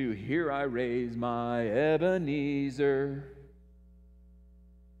number 2, "Here I raise my Ebenezer."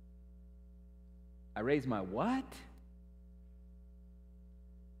 I raise my what?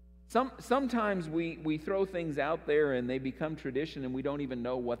 Sometimes we throw things out there and they become tradition and we don't even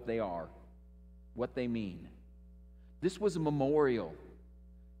know what they are, what they mean. This was a memorial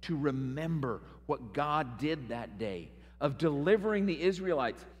to remember what God did that day of delivering the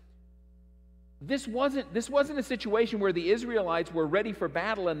Israelites. This wasn't a situation where the Israelites were ready for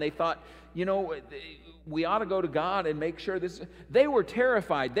battle and they thought, we ought to go to God and make sure this. They were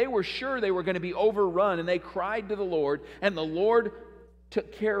terrified. They were sure they were going to be overrun, and they cried to the Lord, and the Lord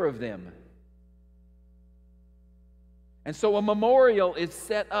took care of them. And so a memorial is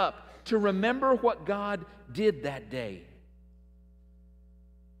set up to remember what God did that day.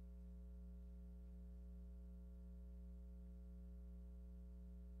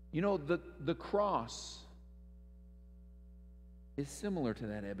 The cross is similar to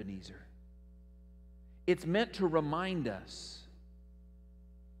that Ebenezer. It's meant to remind us.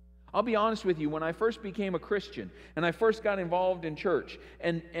 I'll be honest with you, when I first became a Christian and I first got involved in church,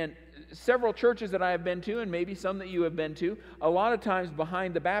 and several churches that I have been to, and maybe some that you have been to, a lot of times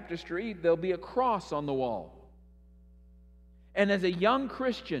behind the baptistry, there'll be a cross on the wall. And as a young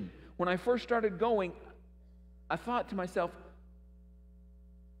Christian, when I first started going, I thought to myself,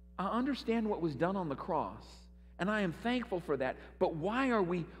 I understand what was done on the cross, and I am thankful for that. But why are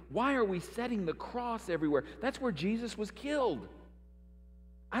we setting the cross everywhere? That's where Jesus was killed.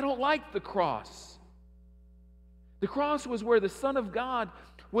 I don't like the cross. The cross was where the Son of God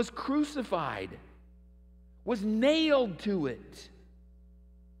was crucified, was nailed to it,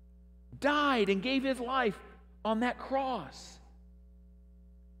 died and gave his life on that cross.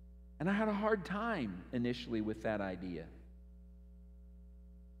 And I had a hard time initially with that idea,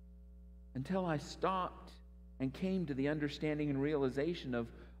 until I stopped and came to the understanding and realization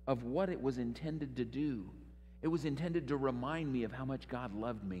of what it was intended to do. It was intended to remind me of how much God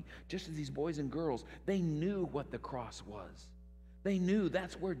loved me. Just as these boys and girls, they knew what the cross was. They knew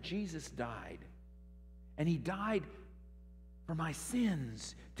that's where Jesus died. And he died for my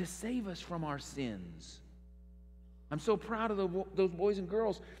sins, to save us from our sins. I'm so proud of those boys and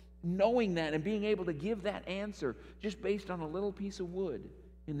girls knowing that and being able to give that answer just based on a little piece of wood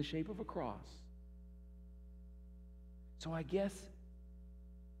in the shape of a cross. So I guess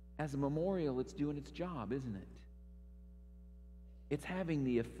as a memorial, it's doing its job, isn't it? It's having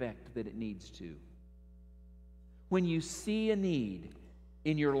the effect that it needs to. When you see a need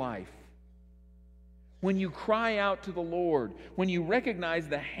in your life, when you cry out to the Lord, when you recognize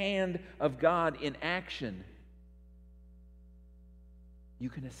the hand of God in action, you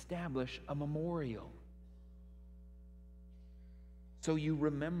can establish a memorial. So you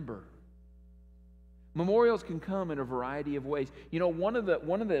remember. Memorials can come in a variety of ways. One of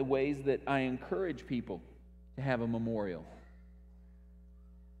the ways that I encourage people to have a memorial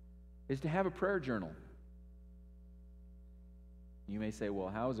is to have a prayer journal. You may say, well,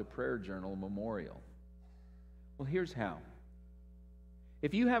 how is a prayer journal a memorial? Well, here's how.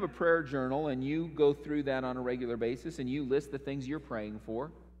 If you have a prayer journal and you go through that on a regular basis and you list the things you're praying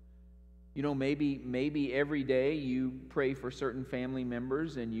for, maybe every day you pray for certain family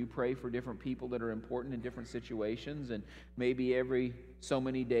members and you pray for different people that are important in different situations, and maybe every so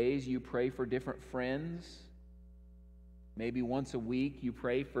many days you pray for different friends. Maybe once a week you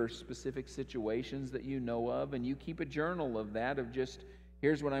pray for specific situations that you know of, and you keep a journal of that, of just,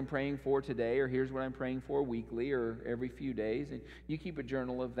 here's what I'm praying for today, or here's what I'm praying for weekly or every few days, and you keep a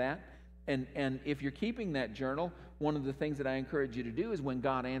journal of that. And if you're keeping that journal, one of the things that I encourage you to do is when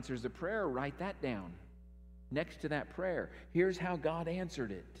God answers a prayer, write that down next to that prayer. Here's how God answered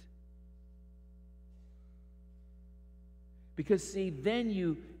it. Because, see, then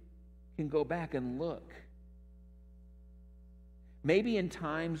you can go back and look. Maybe in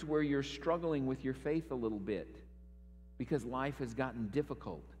times where you're struggling with your faith a little bit because life has gotten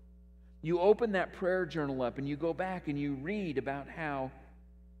difficult, you open that prayer journal up and you go back and you read about how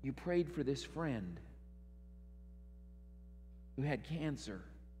you prayed for this friend who had cancer,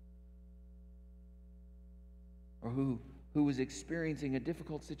 or who was experiencing a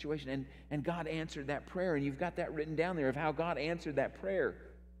difficult situation, and God answered that prayer, and you've got that written down there of how God answered that prayer.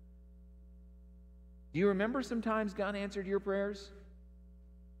 Do you remember sometimes God answered your prayers?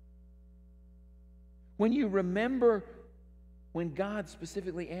 When you remember when God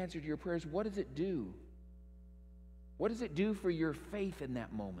specifically answered your prayers, what does it do? What does it do for your faith in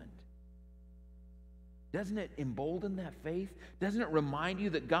that moment? Doesn't it embolden that faith? Doesn't it remind you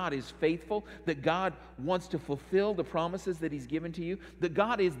that God is faithful, that God wants to fulfill the promises that He's given to you, that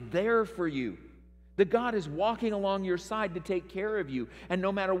God is there for you, that God is walking along your side to take care of you, and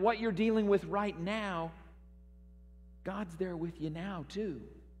no matter what you're dealing with right now, God's there with you now too.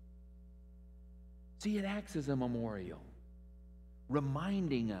 See, it acts as a memorial,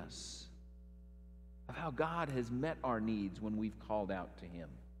 reminding us of how God has met our needs when we've called out to Him.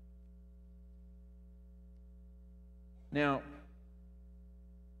 Now,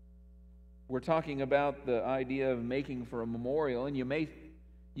 we're talking about the idea of making for a memorial, and you may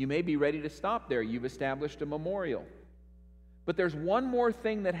be ready to stop there. You've established a memorial. But there's one more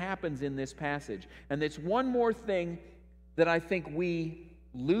thing that happens in this passage, and it's one more thing that I think we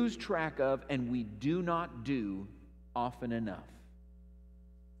lose track of and we do not do often enough.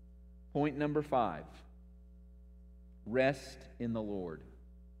 Point number 5, rest in the Lord.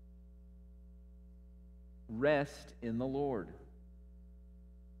 Rest in the Lord.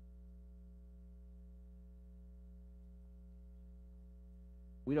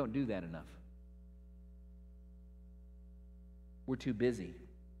 We don't do that enough. We're too busy.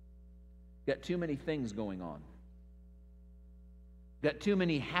 Got too many things going on. Got too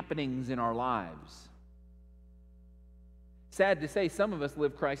many happenings in our lives. Sad to say, some of us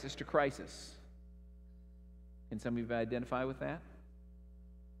live crisis to crisis. Can some of you identify with that?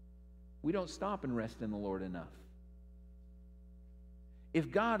 We don't stop and rest in the Lord enough.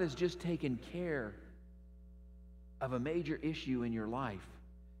 If God has just taken care of a major issue in your life,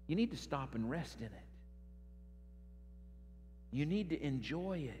 you need to stop and rest in it. You need to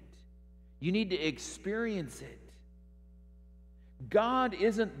enjoy it. You need to experience it. God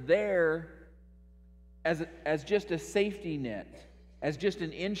isn't there as just a safety net, as just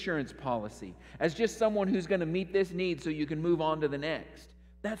an insurance policy, as just someone who's going to meet this need so you can move on to the next.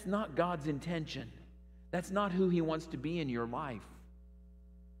 That's not God's intention. That's not who He wants to be in your life.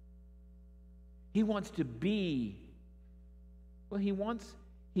 He wants to be, well, He wants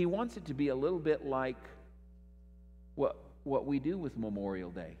it to be a little bit like what we do with Memorial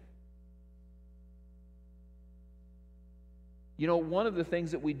Day. You know, one of the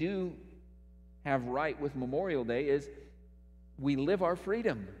things that we do have right with Memorial Day is we live our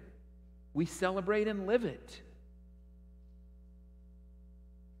freedom. We celebrate and live it.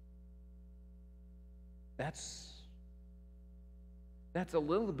 That's a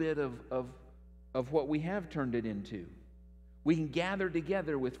little bit of what we have turned it into. We can gather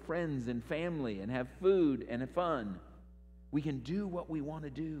together with friends and family and have food and have fun. We can do what we want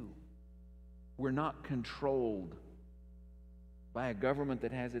to do. We're not controlled by a government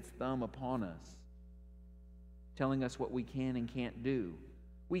that has its thumb upon us, telling us what we can and can't do.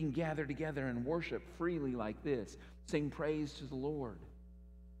 We can gather together and worship freely like this, sing praise to the Lord.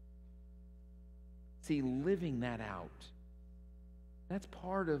 See, living that out, that's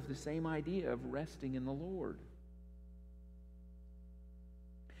part of the same idea of resting in the Lord.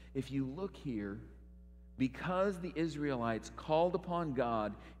 If you look here, because the Israelites called upon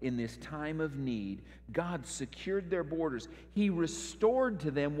God in this time of need, God secured their borders. He restored to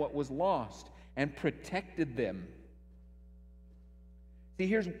them what was lost and protected them. See,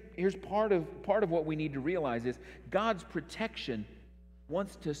 here's part of what we need to realize is God's protection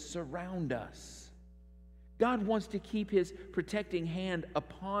wants to surround us. God wants to keep His protecting hand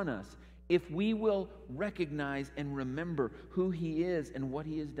upon us if we will recognize and remember who He is and what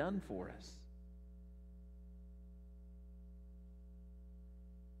He has done for us.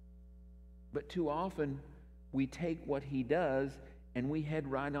 But too often, we take what he does and we head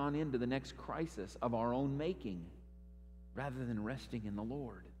right on into the next crisis of our own making rather than resting in the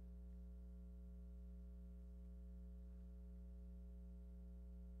Lord.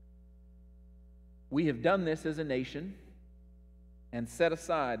 We have done this as a nation and set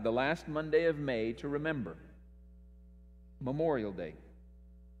aside the last Monday of May to remember Memorial Day.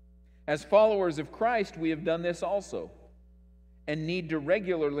 As followers of Christ, we have done this also and need to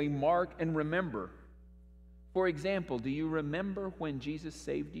regularly mark and remember. For example, do you remember when Jesus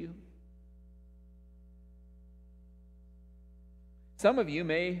saved you? Some of you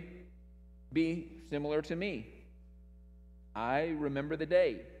may be similar to me. I remember the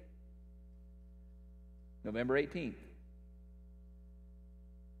day, November 18th,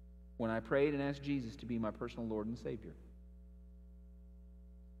 when I prayed and asked Jesus to be my personal Lord and Savior.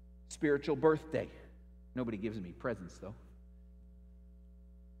 Spiritual birthday. Nobody gives me presents, though.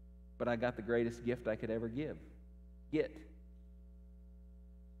 But I got the greatest gift I could ever get.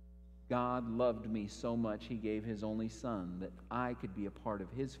 God loved me so much, He gave His only Son that I could be a part of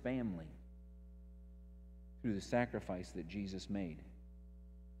His family through the sacrifice that Jesus made.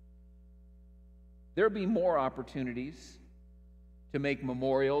 There will be more opportunities to make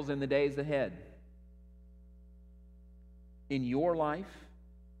memorials in the days ahead. In your life,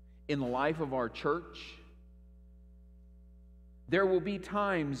 in the life of our church, there will be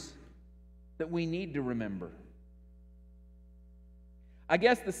times that we need to remember. I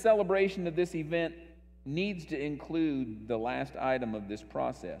guess the celebration of this event needs to include the last item of this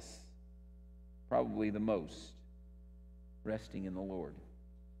process, probably the most, resting in the Lord.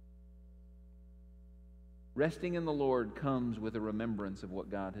 Resting in the Lord comes with a remembrance of what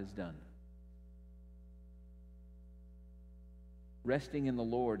God has done. Resting in the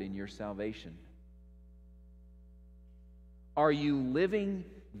Lord in your salvation. Are you living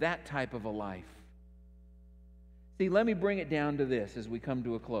that type of a life? See, let me bring it down to this as we come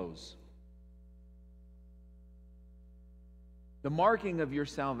to a close. The marking of your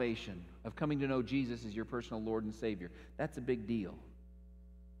salvation, of coming to know Jesus as your personal Lord and Savior, that's a big deal.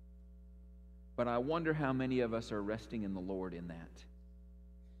 But I wonder how many of us are resting in the Lord in that.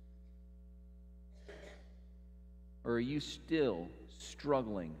 Or are you still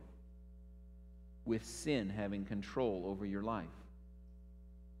struggling with sin having control over your life?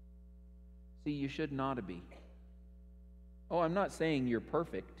 See, you should not be. Oh, I'm not saying you're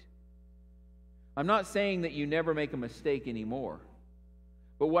perfect. I'm not saying that you never make a mistake anymore.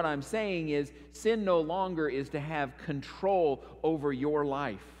 But what I'm saying is, sin no longer is to have control over your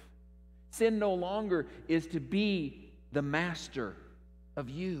life. Sin no longer is to be the master of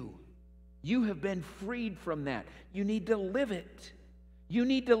you. You have been freed from that. You need to live it. You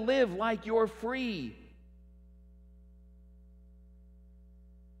need to live like you're free.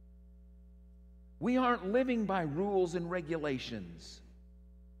 We aren't living by rules and regulations.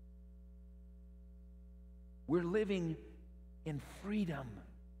 We're living in freedom.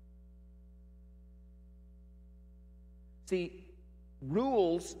 See,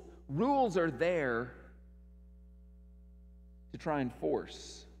 rules are there to try and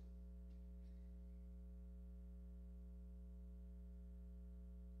force.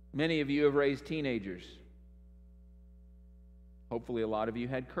 Many of you have raised teenagers. Hopefully a lot of you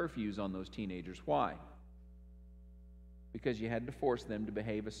had curfews on those teenagers. Why? Because you had to force them to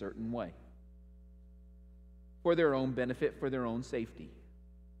behave a certain way. For their own benefit, for their own safety.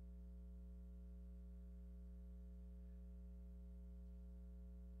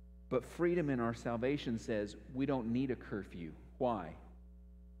 But freedom in our salvation says we don't need a curfew. Why?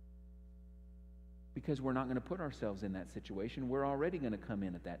 Because we're not going to put ourselves in that situation. We're already going to come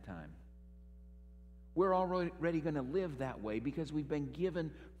in at that time. We're already going to live that way because we've been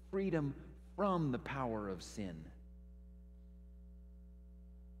given freedom from the power of sin.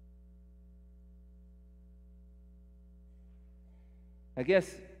 I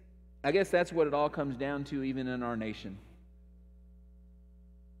guess that's what it all comes down to, even in our nation.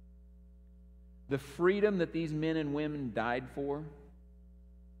 The freedom that these men and women died for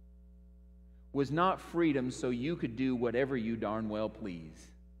was not freedom so you could do whatever you darn well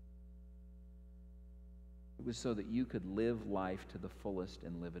please. It was so that you could live life to the fullest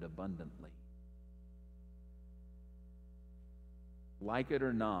and live it abundantly. Like it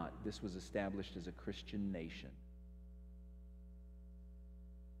or not, this was established as a Christian nation.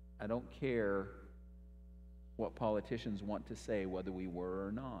 I don't care what politicians want to say, whether we were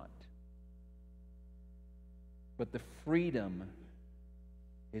or not. But the freedom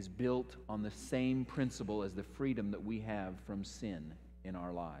is built on the same principle as the freedom that we have from sin in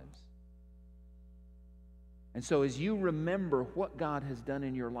our lives. And so as you remember what God has done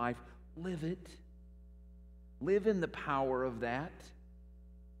in your life, live it. Live in the power of that.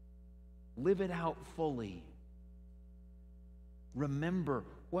 Live it out fully. Remember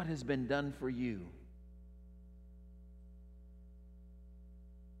what has been done for you.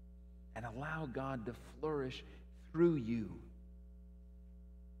 And allow God to flourish through you.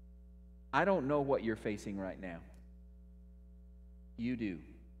 I don't know what you're facing right now. You do.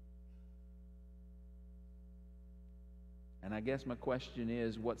 And I guess my question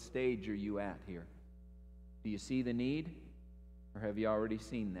is, what stage are you at here? Do you see the need? Or have you already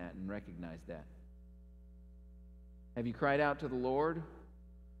seen that and recognized that? Have you cried out to the Lord?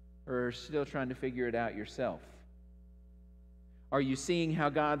 Or are still trying to figure it out yourself? Are you seeing how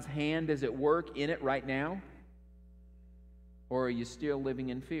God's hand is at work in it right now? Or are you still living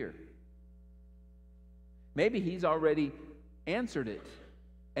in fear? Maybe He's already answered it,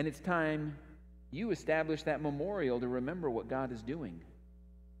 and it's time you establish that memorial to remember what God is doing.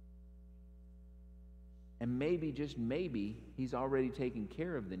 And maybe, just maybe, He's already taken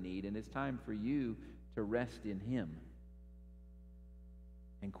care of the need, and it's time for you to rest in Him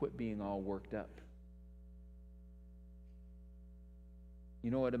and quit being all worked up. You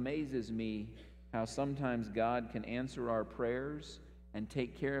know, it amazes me how sometimes God can answer our prayers and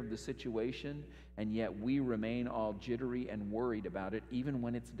take care of the situation, and yet we remain all jittery and worried about it even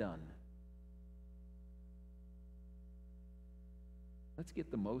when it's done. Let's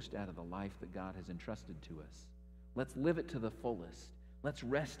get the most out of the life that God has entrusted to us. Let's live it to the fullest. Let's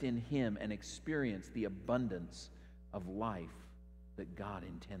rest in Him and experience the abundance of life that God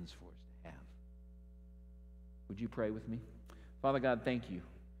intends for us to have. Would you pray with me? Father God, thank you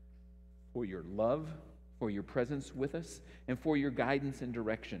for your love, for your presence with us, and for your guidance and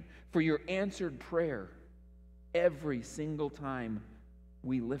direction, for your answered prayer. Every single time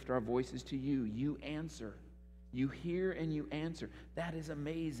we lift our voices to you, you answer. You hear and you answer. That is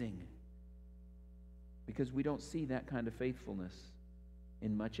amazing, because we don't see that kind of faithfulness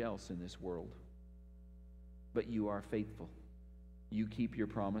in much else in this world. But you are faithful. You keep your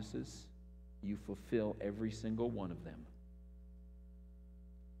promises. You fulfill every single one of them.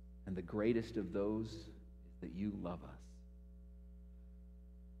 And the greatest of those is that you love us.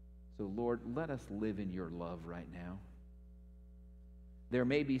 So, Lord, let us live in your love right now. There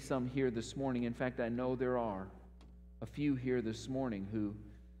may be some here this morning. In fact, I know there are a few here this morning who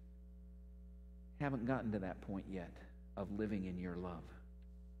haven't gotten to that point yet of living in your love.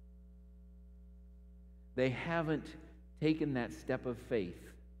 They haven't taken that step of faith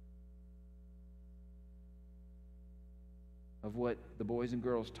of what the boys and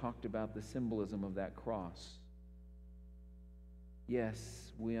girls talked about, the symbolism of that cross.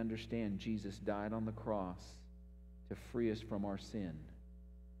 Yes, we understand Jesus died on the cross to free us from our sin,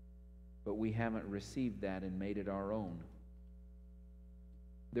 but we haven't received that and made it our own.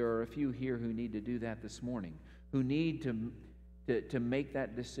 There are a few here who need to do that this morning, who need to make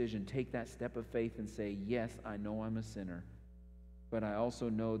that decision, take that step of faith and say, yes, I know I'm a sinner, but I also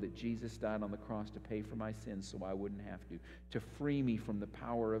know that Jesus died on the cross to pay for my sins so I wouldn't have to free me from the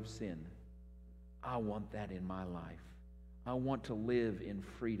power of sin. I want that in my life. I want to live in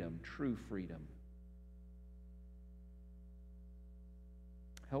freedom, true freedom.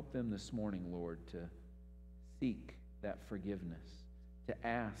 Help them this morning, Lord, to seek that forgiveness, to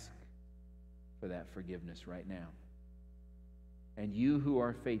ask for that forgiveness right now. And you who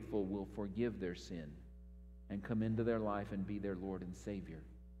are faithful will forgive their sin and come into their life and be their Lord and Savior,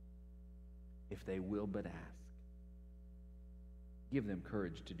 if they will but ask. Give them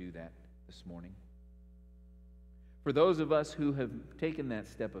courage to do that this morning. For those of us who have taken that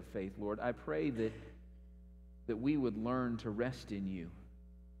step of faith, Lord, I pray that we would learn to rest in you,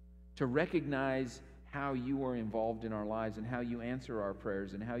 to recognize how you are involved in our lives and how you answer our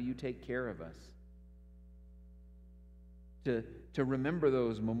prayers and how you take care of us. To remember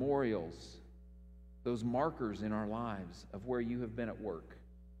those memorials, those markers in our lives of where you have been at work,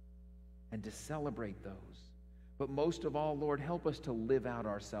 and to celebrate those. But most of all, Lord, help us to live out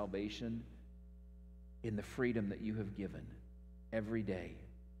our salvation in the freedom that you have given every day,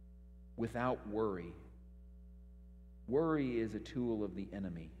 without worry. Worry is a tool of the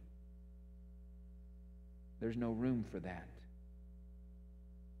enemy. There's no room for that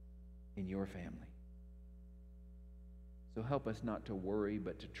in your family. So help us not to worry,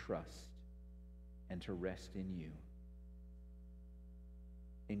 but to trust and to rest in you.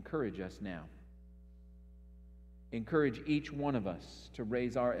 Encourage us now. Encourage each one of us to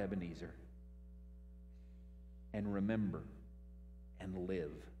raise our Ebenezer and remember and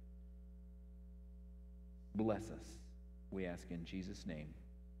live. Bless us, we ask in Jesus' name. Amen.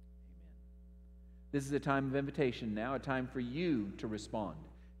 This is a time of invitation now, a time for you to respond.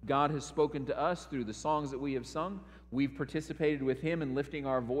 God has spoken to us through the songs that we have sung. We've participated with Him in lifting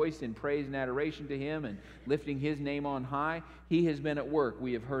our voice in praise and adoration to Him and lifting His name on high. He has been at work.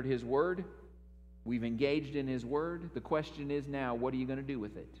 We have heard His word. We've engaged in His word. The question is now, what are you going to do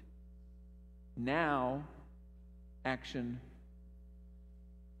with it? Now, action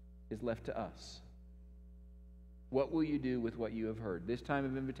is left to us. What will you do with what you have heard? This time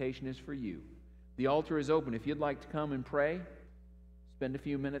of invitation is for you. The altar is open. If you'd like to come and pray, spend a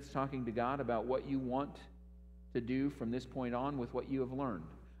few minutes talking to God about what you want to do from this point on with what you have learned.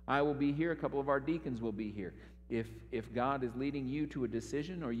 I will be here. A couple of our deacons will be here. If God is leading you to a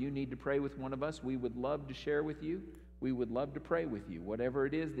decision or you need to pray with one of us, we would love to share with you. We would love to pray with you, whatever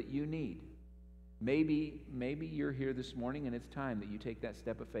it is that you need. Maybe you're here this morning and it's time that you take that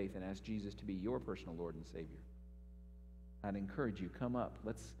step of faith and ask Jesus to be your personal Lord and Savior. I'd encourage you, come up.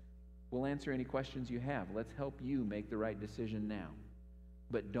 We'll answer any questions you have. Let's help you make the right decision now.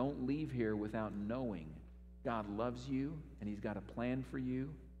 But don't leave here without knowing God loves you and He's got a plan for you.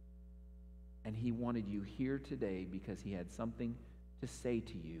 And He wanted you here today because He had something to say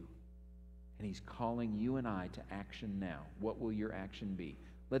to you. And He's calling you and I to action now. What will your action be?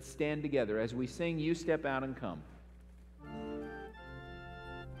 Let's stand together. As we sing, you step out and come.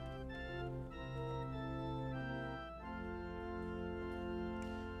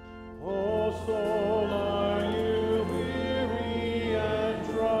 Oh, soul, are you weary and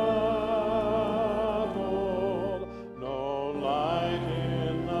troubled? No light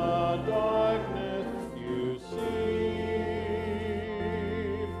in the darkness you see.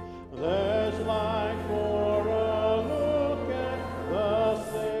 There's light for a look at the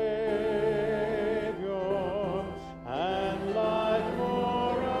Savior, and light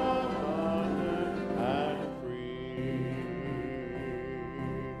more abundant and free.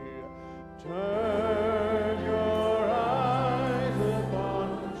 Turn your eyes upon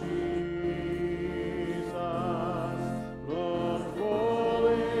Jesus. Look full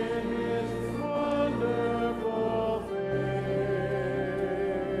in His wonderful face,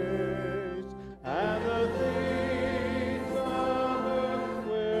 and the things of earth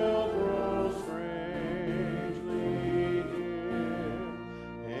will grow strangely dim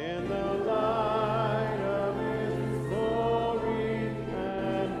in the light of His glory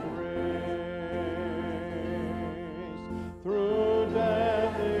and grace. Through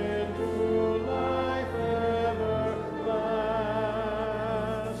death into life everlasting,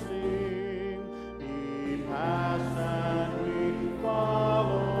 He passed and we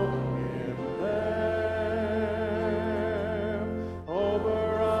follow Him there.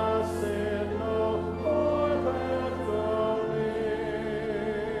 Over us in no more painful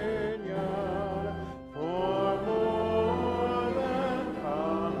vineyard, for more than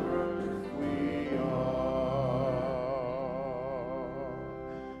conquerors we are.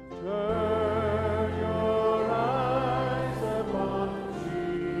 Turn your eyes upon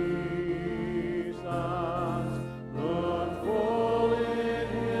Jesus. Look full in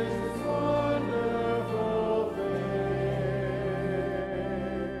His wonderful face,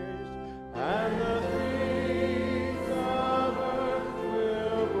 and the things of earth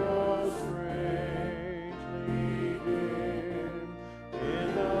will grow strangely dim in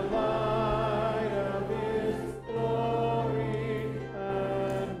the light of His glory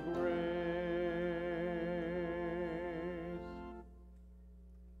and grace.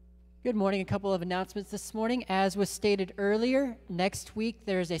 Good morning. A couple of announcements this morning. As was stated earlier, next week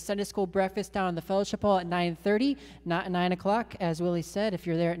there's a Sunday school breakfast down in the fellowship hall at 9:30, not 9 o'clock. As Willie said, if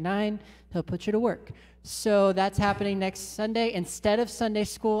you're there at 9, he'll put you to work. So that's happening next Sunday instead of Sunday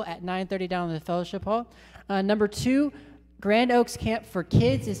school at 9:30 down in the fellowship hall. Number 2, Grand Oaks Camp for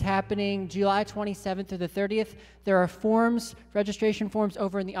Kids is happening July 27th through the 30th. There are forms, registration forms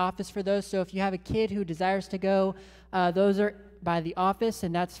over in the office for those. So if you have a kid who desires to go, those are by the office,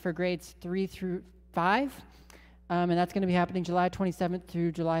 and that's for grades 3 through 5. And that's going to be happening July 27th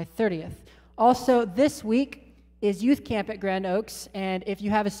through July 30th. Also, this week is youth camp at Grand Oaks, and if you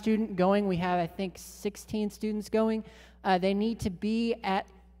have a student going, we have, I think, 16 students going. They need to be at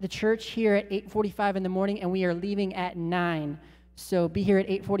the church here at 8:45 in the morning, and we are leaving at 9. So be here at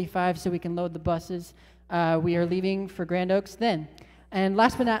 8:45 so we can load the buses. We are leaving for Grand Oaks then. And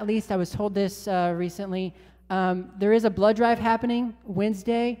last but not least, I was told this recently, there is a blood drive happening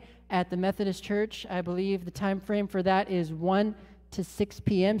Wednesday at the Methodist Church. I believe the time frame for that is 1 to 6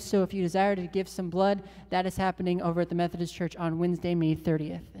 p.m. So if you desire to give some blood, that is happening over at the Methodist Church on Wednesday, May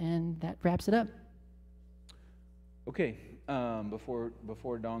 30th. And that wraps it up. Okay,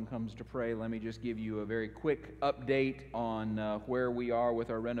 before Dawn comes to pray, let me just give you a very quick update on where we are with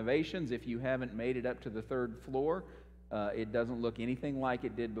our renovations. If you haven't made it up to the 3rd floor, It doesn't look anything like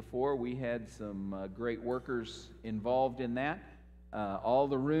it did before. We had some great workers involved in that. All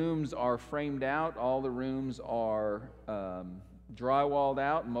the rooms are framed out. All the rooms are drywalled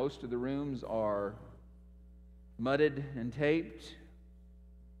out. Most of the rooms are mudded and taped.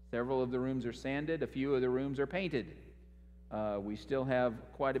 Several of the rooms are sanded. A few of the rooms are painted. We still have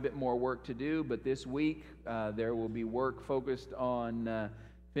quite a bit more work to do, but this week there will be work focused on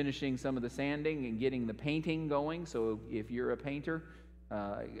finishing some of the sanding and getting the painting going. So if you're a painter,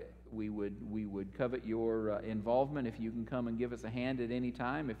 we would covet your involvement. If you can come and give us a hand at any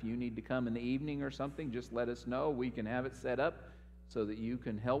time. If you need to come in the evening or something, just let us know. We can have it set up so that you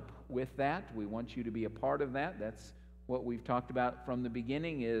can help with that. We want you to be a part of that. That's what we've talked about from the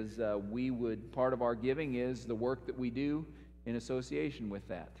beginning, is part of our giving is the work that we do in association with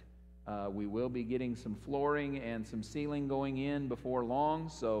that. We will be getting some flooring and some ceiling going in before long,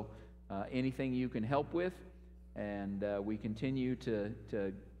 so anything you can help with. And we continue to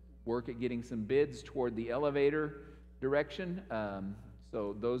work at getting some bids toward the elevator direction.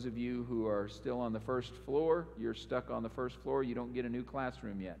 So those of you who are still on the first floor, you're stuck on the first floor, you don't get a new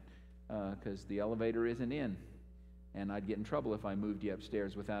classroom yet because the elevator isn't in. And I'd get in trouble if I moved you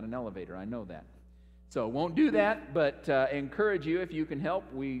upstairs without an elevator. I know that. So won't do that, but encourage you if you can help.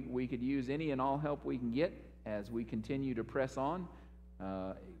 We could use any and all help we can get as we continue to press on.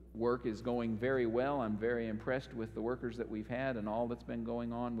 Work is going very well. I'm very impressed with the workers that we've had and all that's been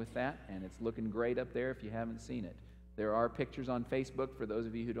going on with that, and it's looking great up there if you haven't seen it. There are pictures on Facebook for those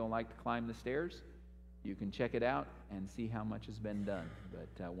of you who don't like to climb the stairs. You can check it out and see how much has been done, but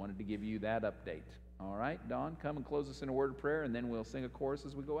I wanted to give you that update. All right, Don, come and close us in a word of prayer, and then we'll sing a chorus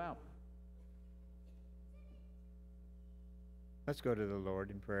as we go out. Let's go to the Lord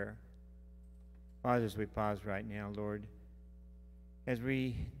in prayer. Father, as we pause right now, Lord, as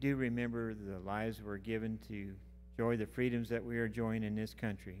we do remember the lives we're given to enjoy the freedoms that we are enjoying in this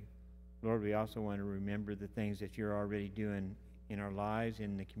country, Lord, we also want to remember the things that you're already doing in our lives,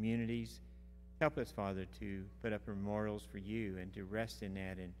 in the communities. Help us, Father, to put up memorials for you and to rest in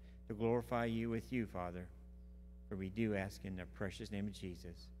that and to glorify you with you, Father. For we do ask in the precious name of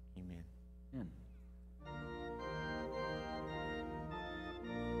Jesus. Amen. Amen.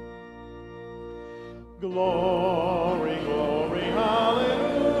 Glory, glory, hallelujah.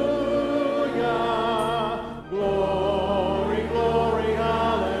 Glory, glory,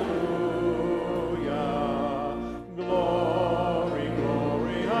 hallelujah. Glory,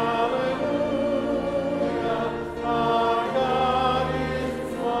 glory, hallelujah. Our God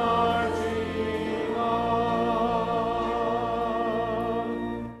is marching on.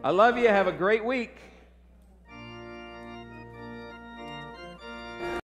 I love you. Have a great week.